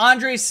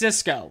 Andre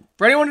Cisco.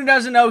 For anyone who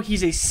doesn't know,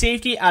 he's a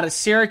safety out of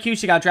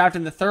Syracuse. He got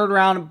drafted in the 3rd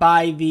round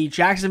by the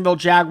Jacksonville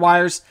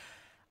Jaguars.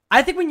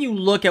 I think when you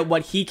look at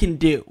what he can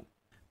do,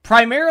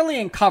 primarily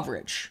in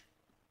coverage,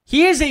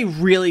 he is a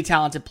really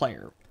talented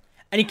player.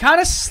 And he kind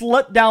of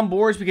slipped down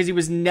boards because he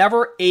was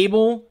never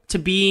able to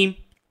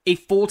be a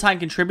full-time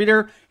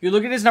contributor. You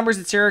look at his numbers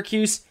at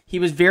Syracuse, he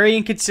was very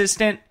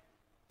inconsistent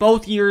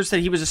both years that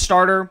he was a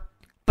starter.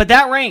 But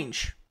that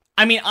range,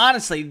 I mean,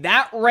 honestly,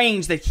 that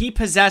range that he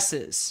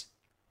possesses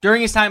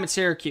during his time at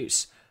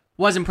Syracuse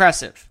was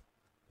impressive.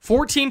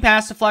 14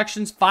 pass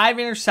deflections, 5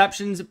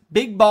 interceptions,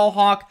 big ball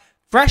hawk.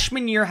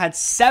 Freshman year had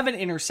 7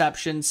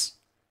 interceptions.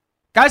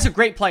 Guy's a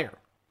great player.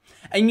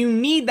 And you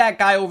need that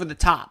guy over the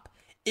top.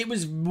 It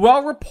was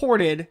well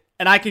reported,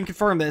 and I can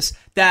confirm this,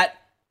 that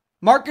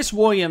Marcus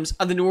Williams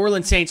of the New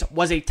Orleans Saints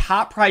was a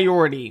top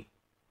priority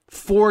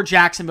for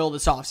Jacksonville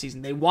this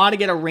offseason. They want to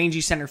get a rangy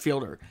center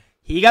fielder.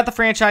 He got the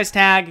franchise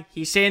tag.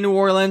 He's staying in New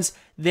Orleans.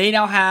 They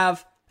now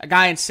have a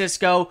guy in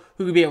Cisco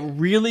who could be a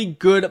really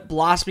good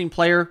blossoming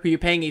player who you're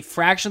paying a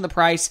fraction of the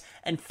price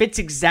and fits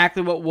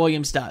exactly what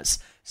Williams does.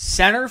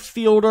 Center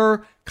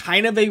fielder,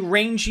 kind of a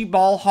rangy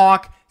ball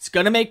hawk. He's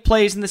going to make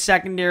plays in the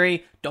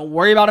secondary. Don't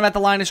worry about him at the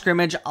line of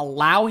scrimmage.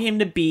 Allow him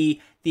to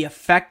be the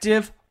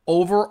effective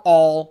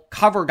overall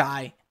cover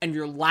guy and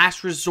your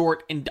last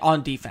resort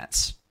on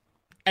defense.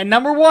 And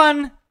number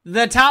 1,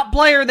 the top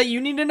player that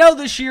you need to know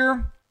this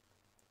year,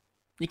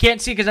 you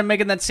can't see because I'm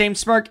making that same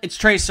smirk, it's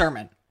Trey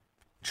Sermon.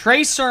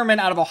 Trey Sermon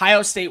out of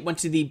Ohio State went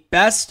to the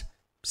best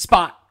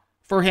spot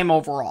for him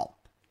overall.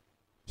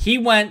 He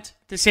went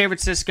to San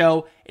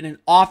Francisco in an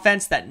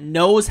offense that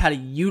knows how to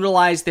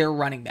utilize their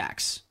running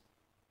backs.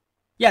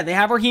 Yeah, they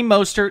have Raheem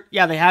Mostert.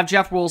 Yeah, they have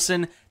Jeff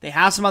Wilson. They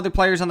have some other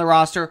players on the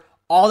roster.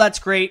 All that's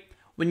great.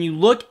 When you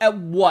look at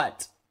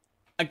what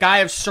a guy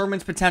of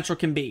Sermon's potential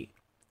can be,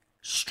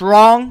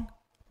 strong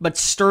but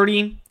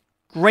sturdy,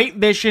 great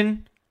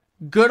vision,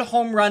 good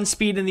home run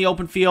speed in the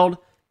open field,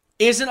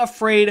 isn't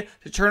afraid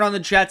to turn on the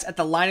jets at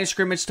the line of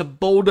scrimmage to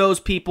bulldoze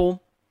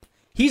people.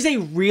 He's a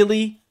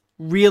really,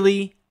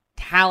 really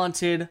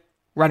talented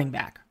running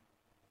back.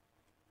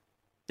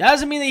 That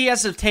doesn't mean that he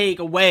has to take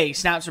away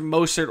snaps from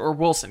Mostert or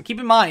Wilson. Keep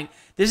in mind,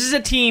 this is a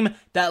team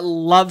that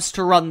loves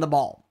to run the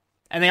ball,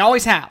 and they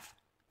always have.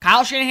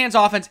 Kyle Shanahan's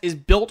offense is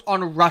built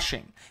on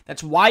rushing.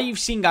 That's why you've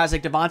seen guys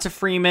like Devonta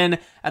Freeman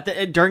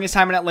during his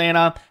time in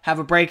Atlanta have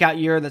a breakout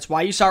year. That's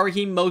why you saw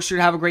Raheem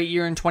Mostert have a great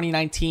year in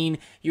 2019.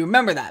 You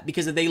remember that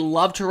because they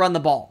love to run the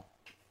ball.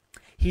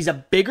 He's a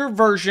bigger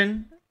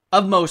version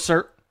of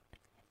Mostert,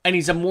 and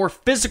he's a more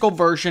physical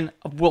version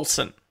of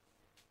Wilson.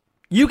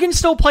 You can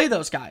still play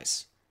those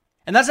guys.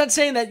 And that's not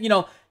saying that,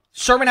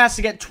 Sermon has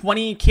to get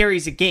 20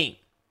 carries a game.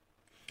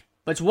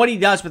 But it's what he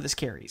does with his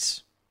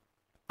carries.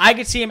 I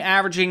could see him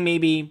averaging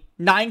maybe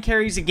 9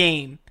 carries a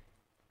game,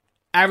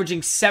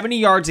 averaging 70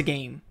 yards a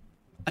game,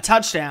 a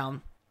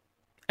touchdown,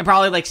 and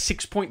probably like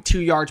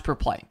 6.2 yards per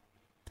play.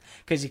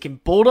 Because he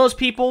can bulldoze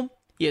people,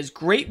 he has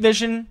great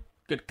vision,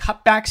 good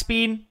cutback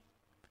speed,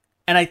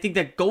 and I think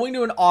that going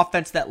to an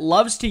offense that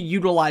loves to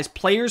utilize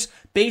players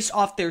based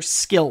off their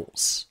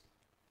skills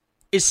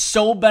is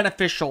so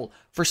beneficial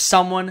for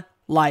someone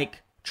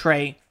like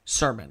Trey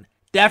Sermon.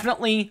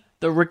 Definitely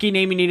the rookie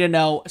name you need to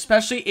know,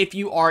 especially if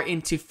you are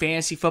into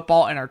fantasy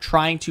football and are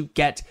trying to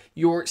get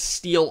your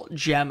steal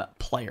gem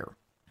player.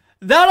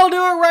 That'll do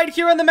it right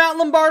here on the Matt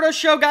Lombardo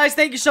Show, guys.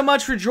 Thank you so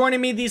much for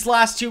joining me these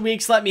last 2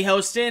 weeks. Let me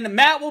host in.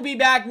 Matt will be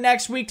back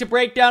next week to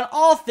break down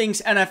all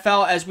things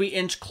NFL as we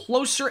inch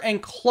closer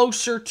and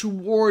closer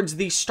towards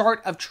the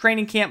start of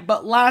training camp.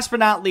 But last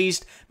but not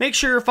least, make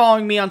sure you're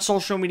following me on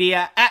social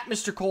media at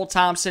Mr. Cole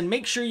Thompson.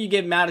 Make sure you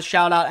give Matt a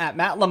shout out at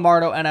Matt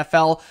Lombardo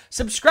NFL.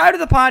 Subscribe to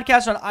the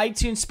podcast on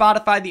iTunes,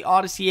 Spotify, the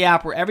Odyssey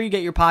app, wherever you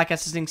get your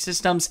podcast listening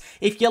systems.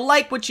 If you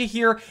like what you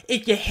hear,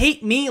 if you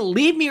hate me,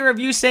 leave me a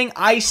review saying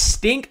I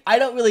stink. I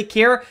don't really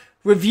care.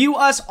 Review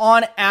us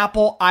on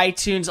Apple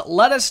iTunes.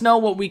 Let us know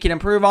what we can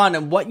improve on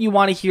and what you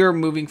want to hear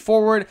moving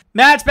forward.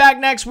 Matt's back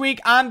next week.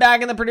 I'm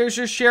back in the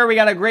producer's chair. We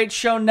got a great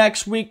show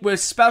next week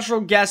with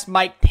special guest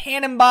Mike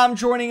Tannenbaum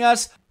joining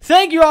us.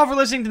 Thank you all for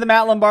listening to the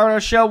Matt Lombardo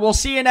Show. We'll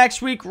see you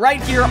next week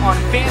right here on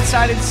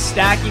Fansided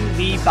Stacking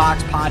the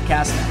Box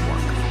Podcast Network.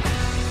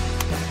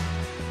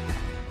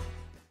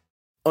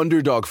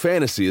 Underdog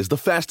Fantasy is the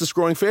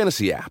fastest-growing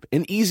fantasy app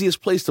and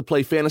easiest place to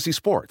play fantasy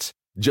sports.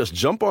 Just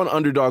jump on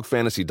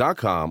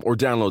UnderdogFantasy.com or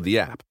download the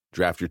app,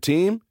 draft your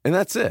team, and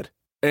that's it.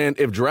 And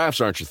if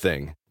drafts aren't your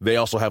thing, they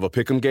also have a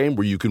pick'em game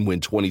where you can win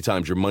 20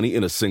 times your money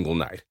in a single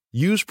night.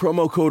 Use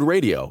promo code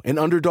RADIO, and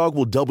Underdog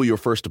will double your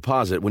first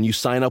deposit when you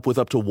sign up with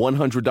up to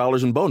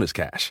 $100 in bonus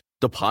cash.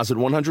 Deposit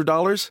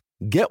 $100,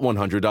 get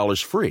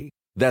 $100 free.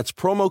 That's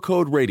promo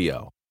code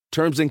RADIO.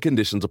 Terms and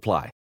conditions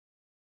apply.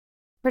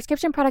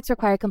 Prescription products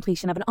require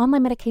completion of an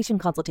online medication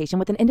consultation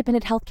with an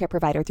independent healthcare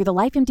provider through the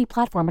LifeMD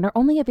platform and are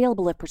only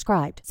available if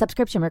prescribed.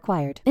 Subscription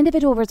required.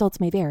 Individual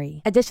results may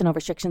vary. Additional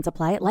restrictions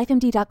apply at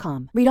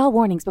lifemd.com. Read all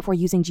warnings before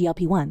using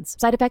GLP-1s.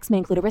 Side effects may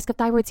include a risk of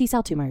thyroid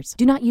C-cell tumors.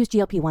 Do not use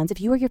GLP-1s if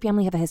you or your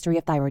family have a history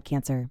of thyroid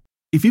cancer.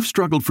 If you've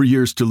struggled for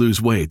years to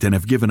lose weight and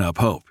have given up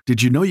hope,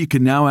 did you know you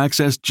can now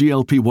access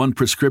GLP-1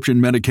 prescription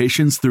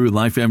medications through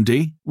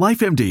LifeMD?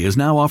 LifeMD is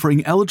now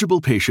offering eligible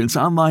patients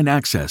online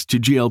access to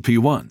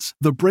GLP-1s,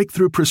 the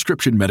breakthrough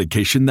prescription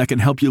medication that can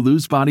help you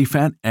lose body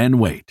fat and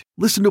weight.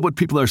 Listen to what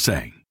people are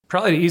saying.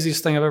 Probably the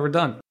easiest thing I've ever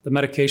done. The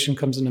medication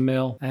comes in the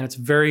mail, and it's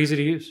very easy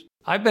to use.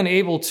 I've been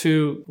able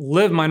to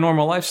live my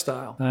normal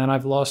lifestyle, and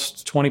I've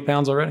lost 20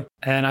 pounds already,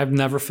 and I've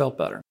never felt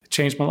better. It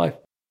changed my life.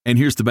 And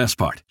here's the best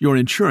part. Your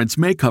insurance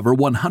may cover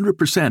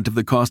 100% of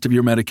the cost of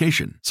your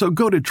medication. So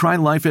go to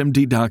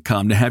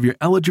TryLifeMD.com to have your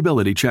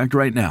eligibility checked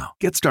right now.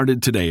 Get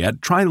started today at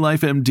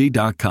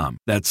TryLifeMD.com.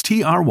 That's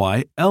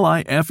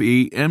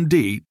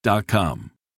TryLifeMD.com.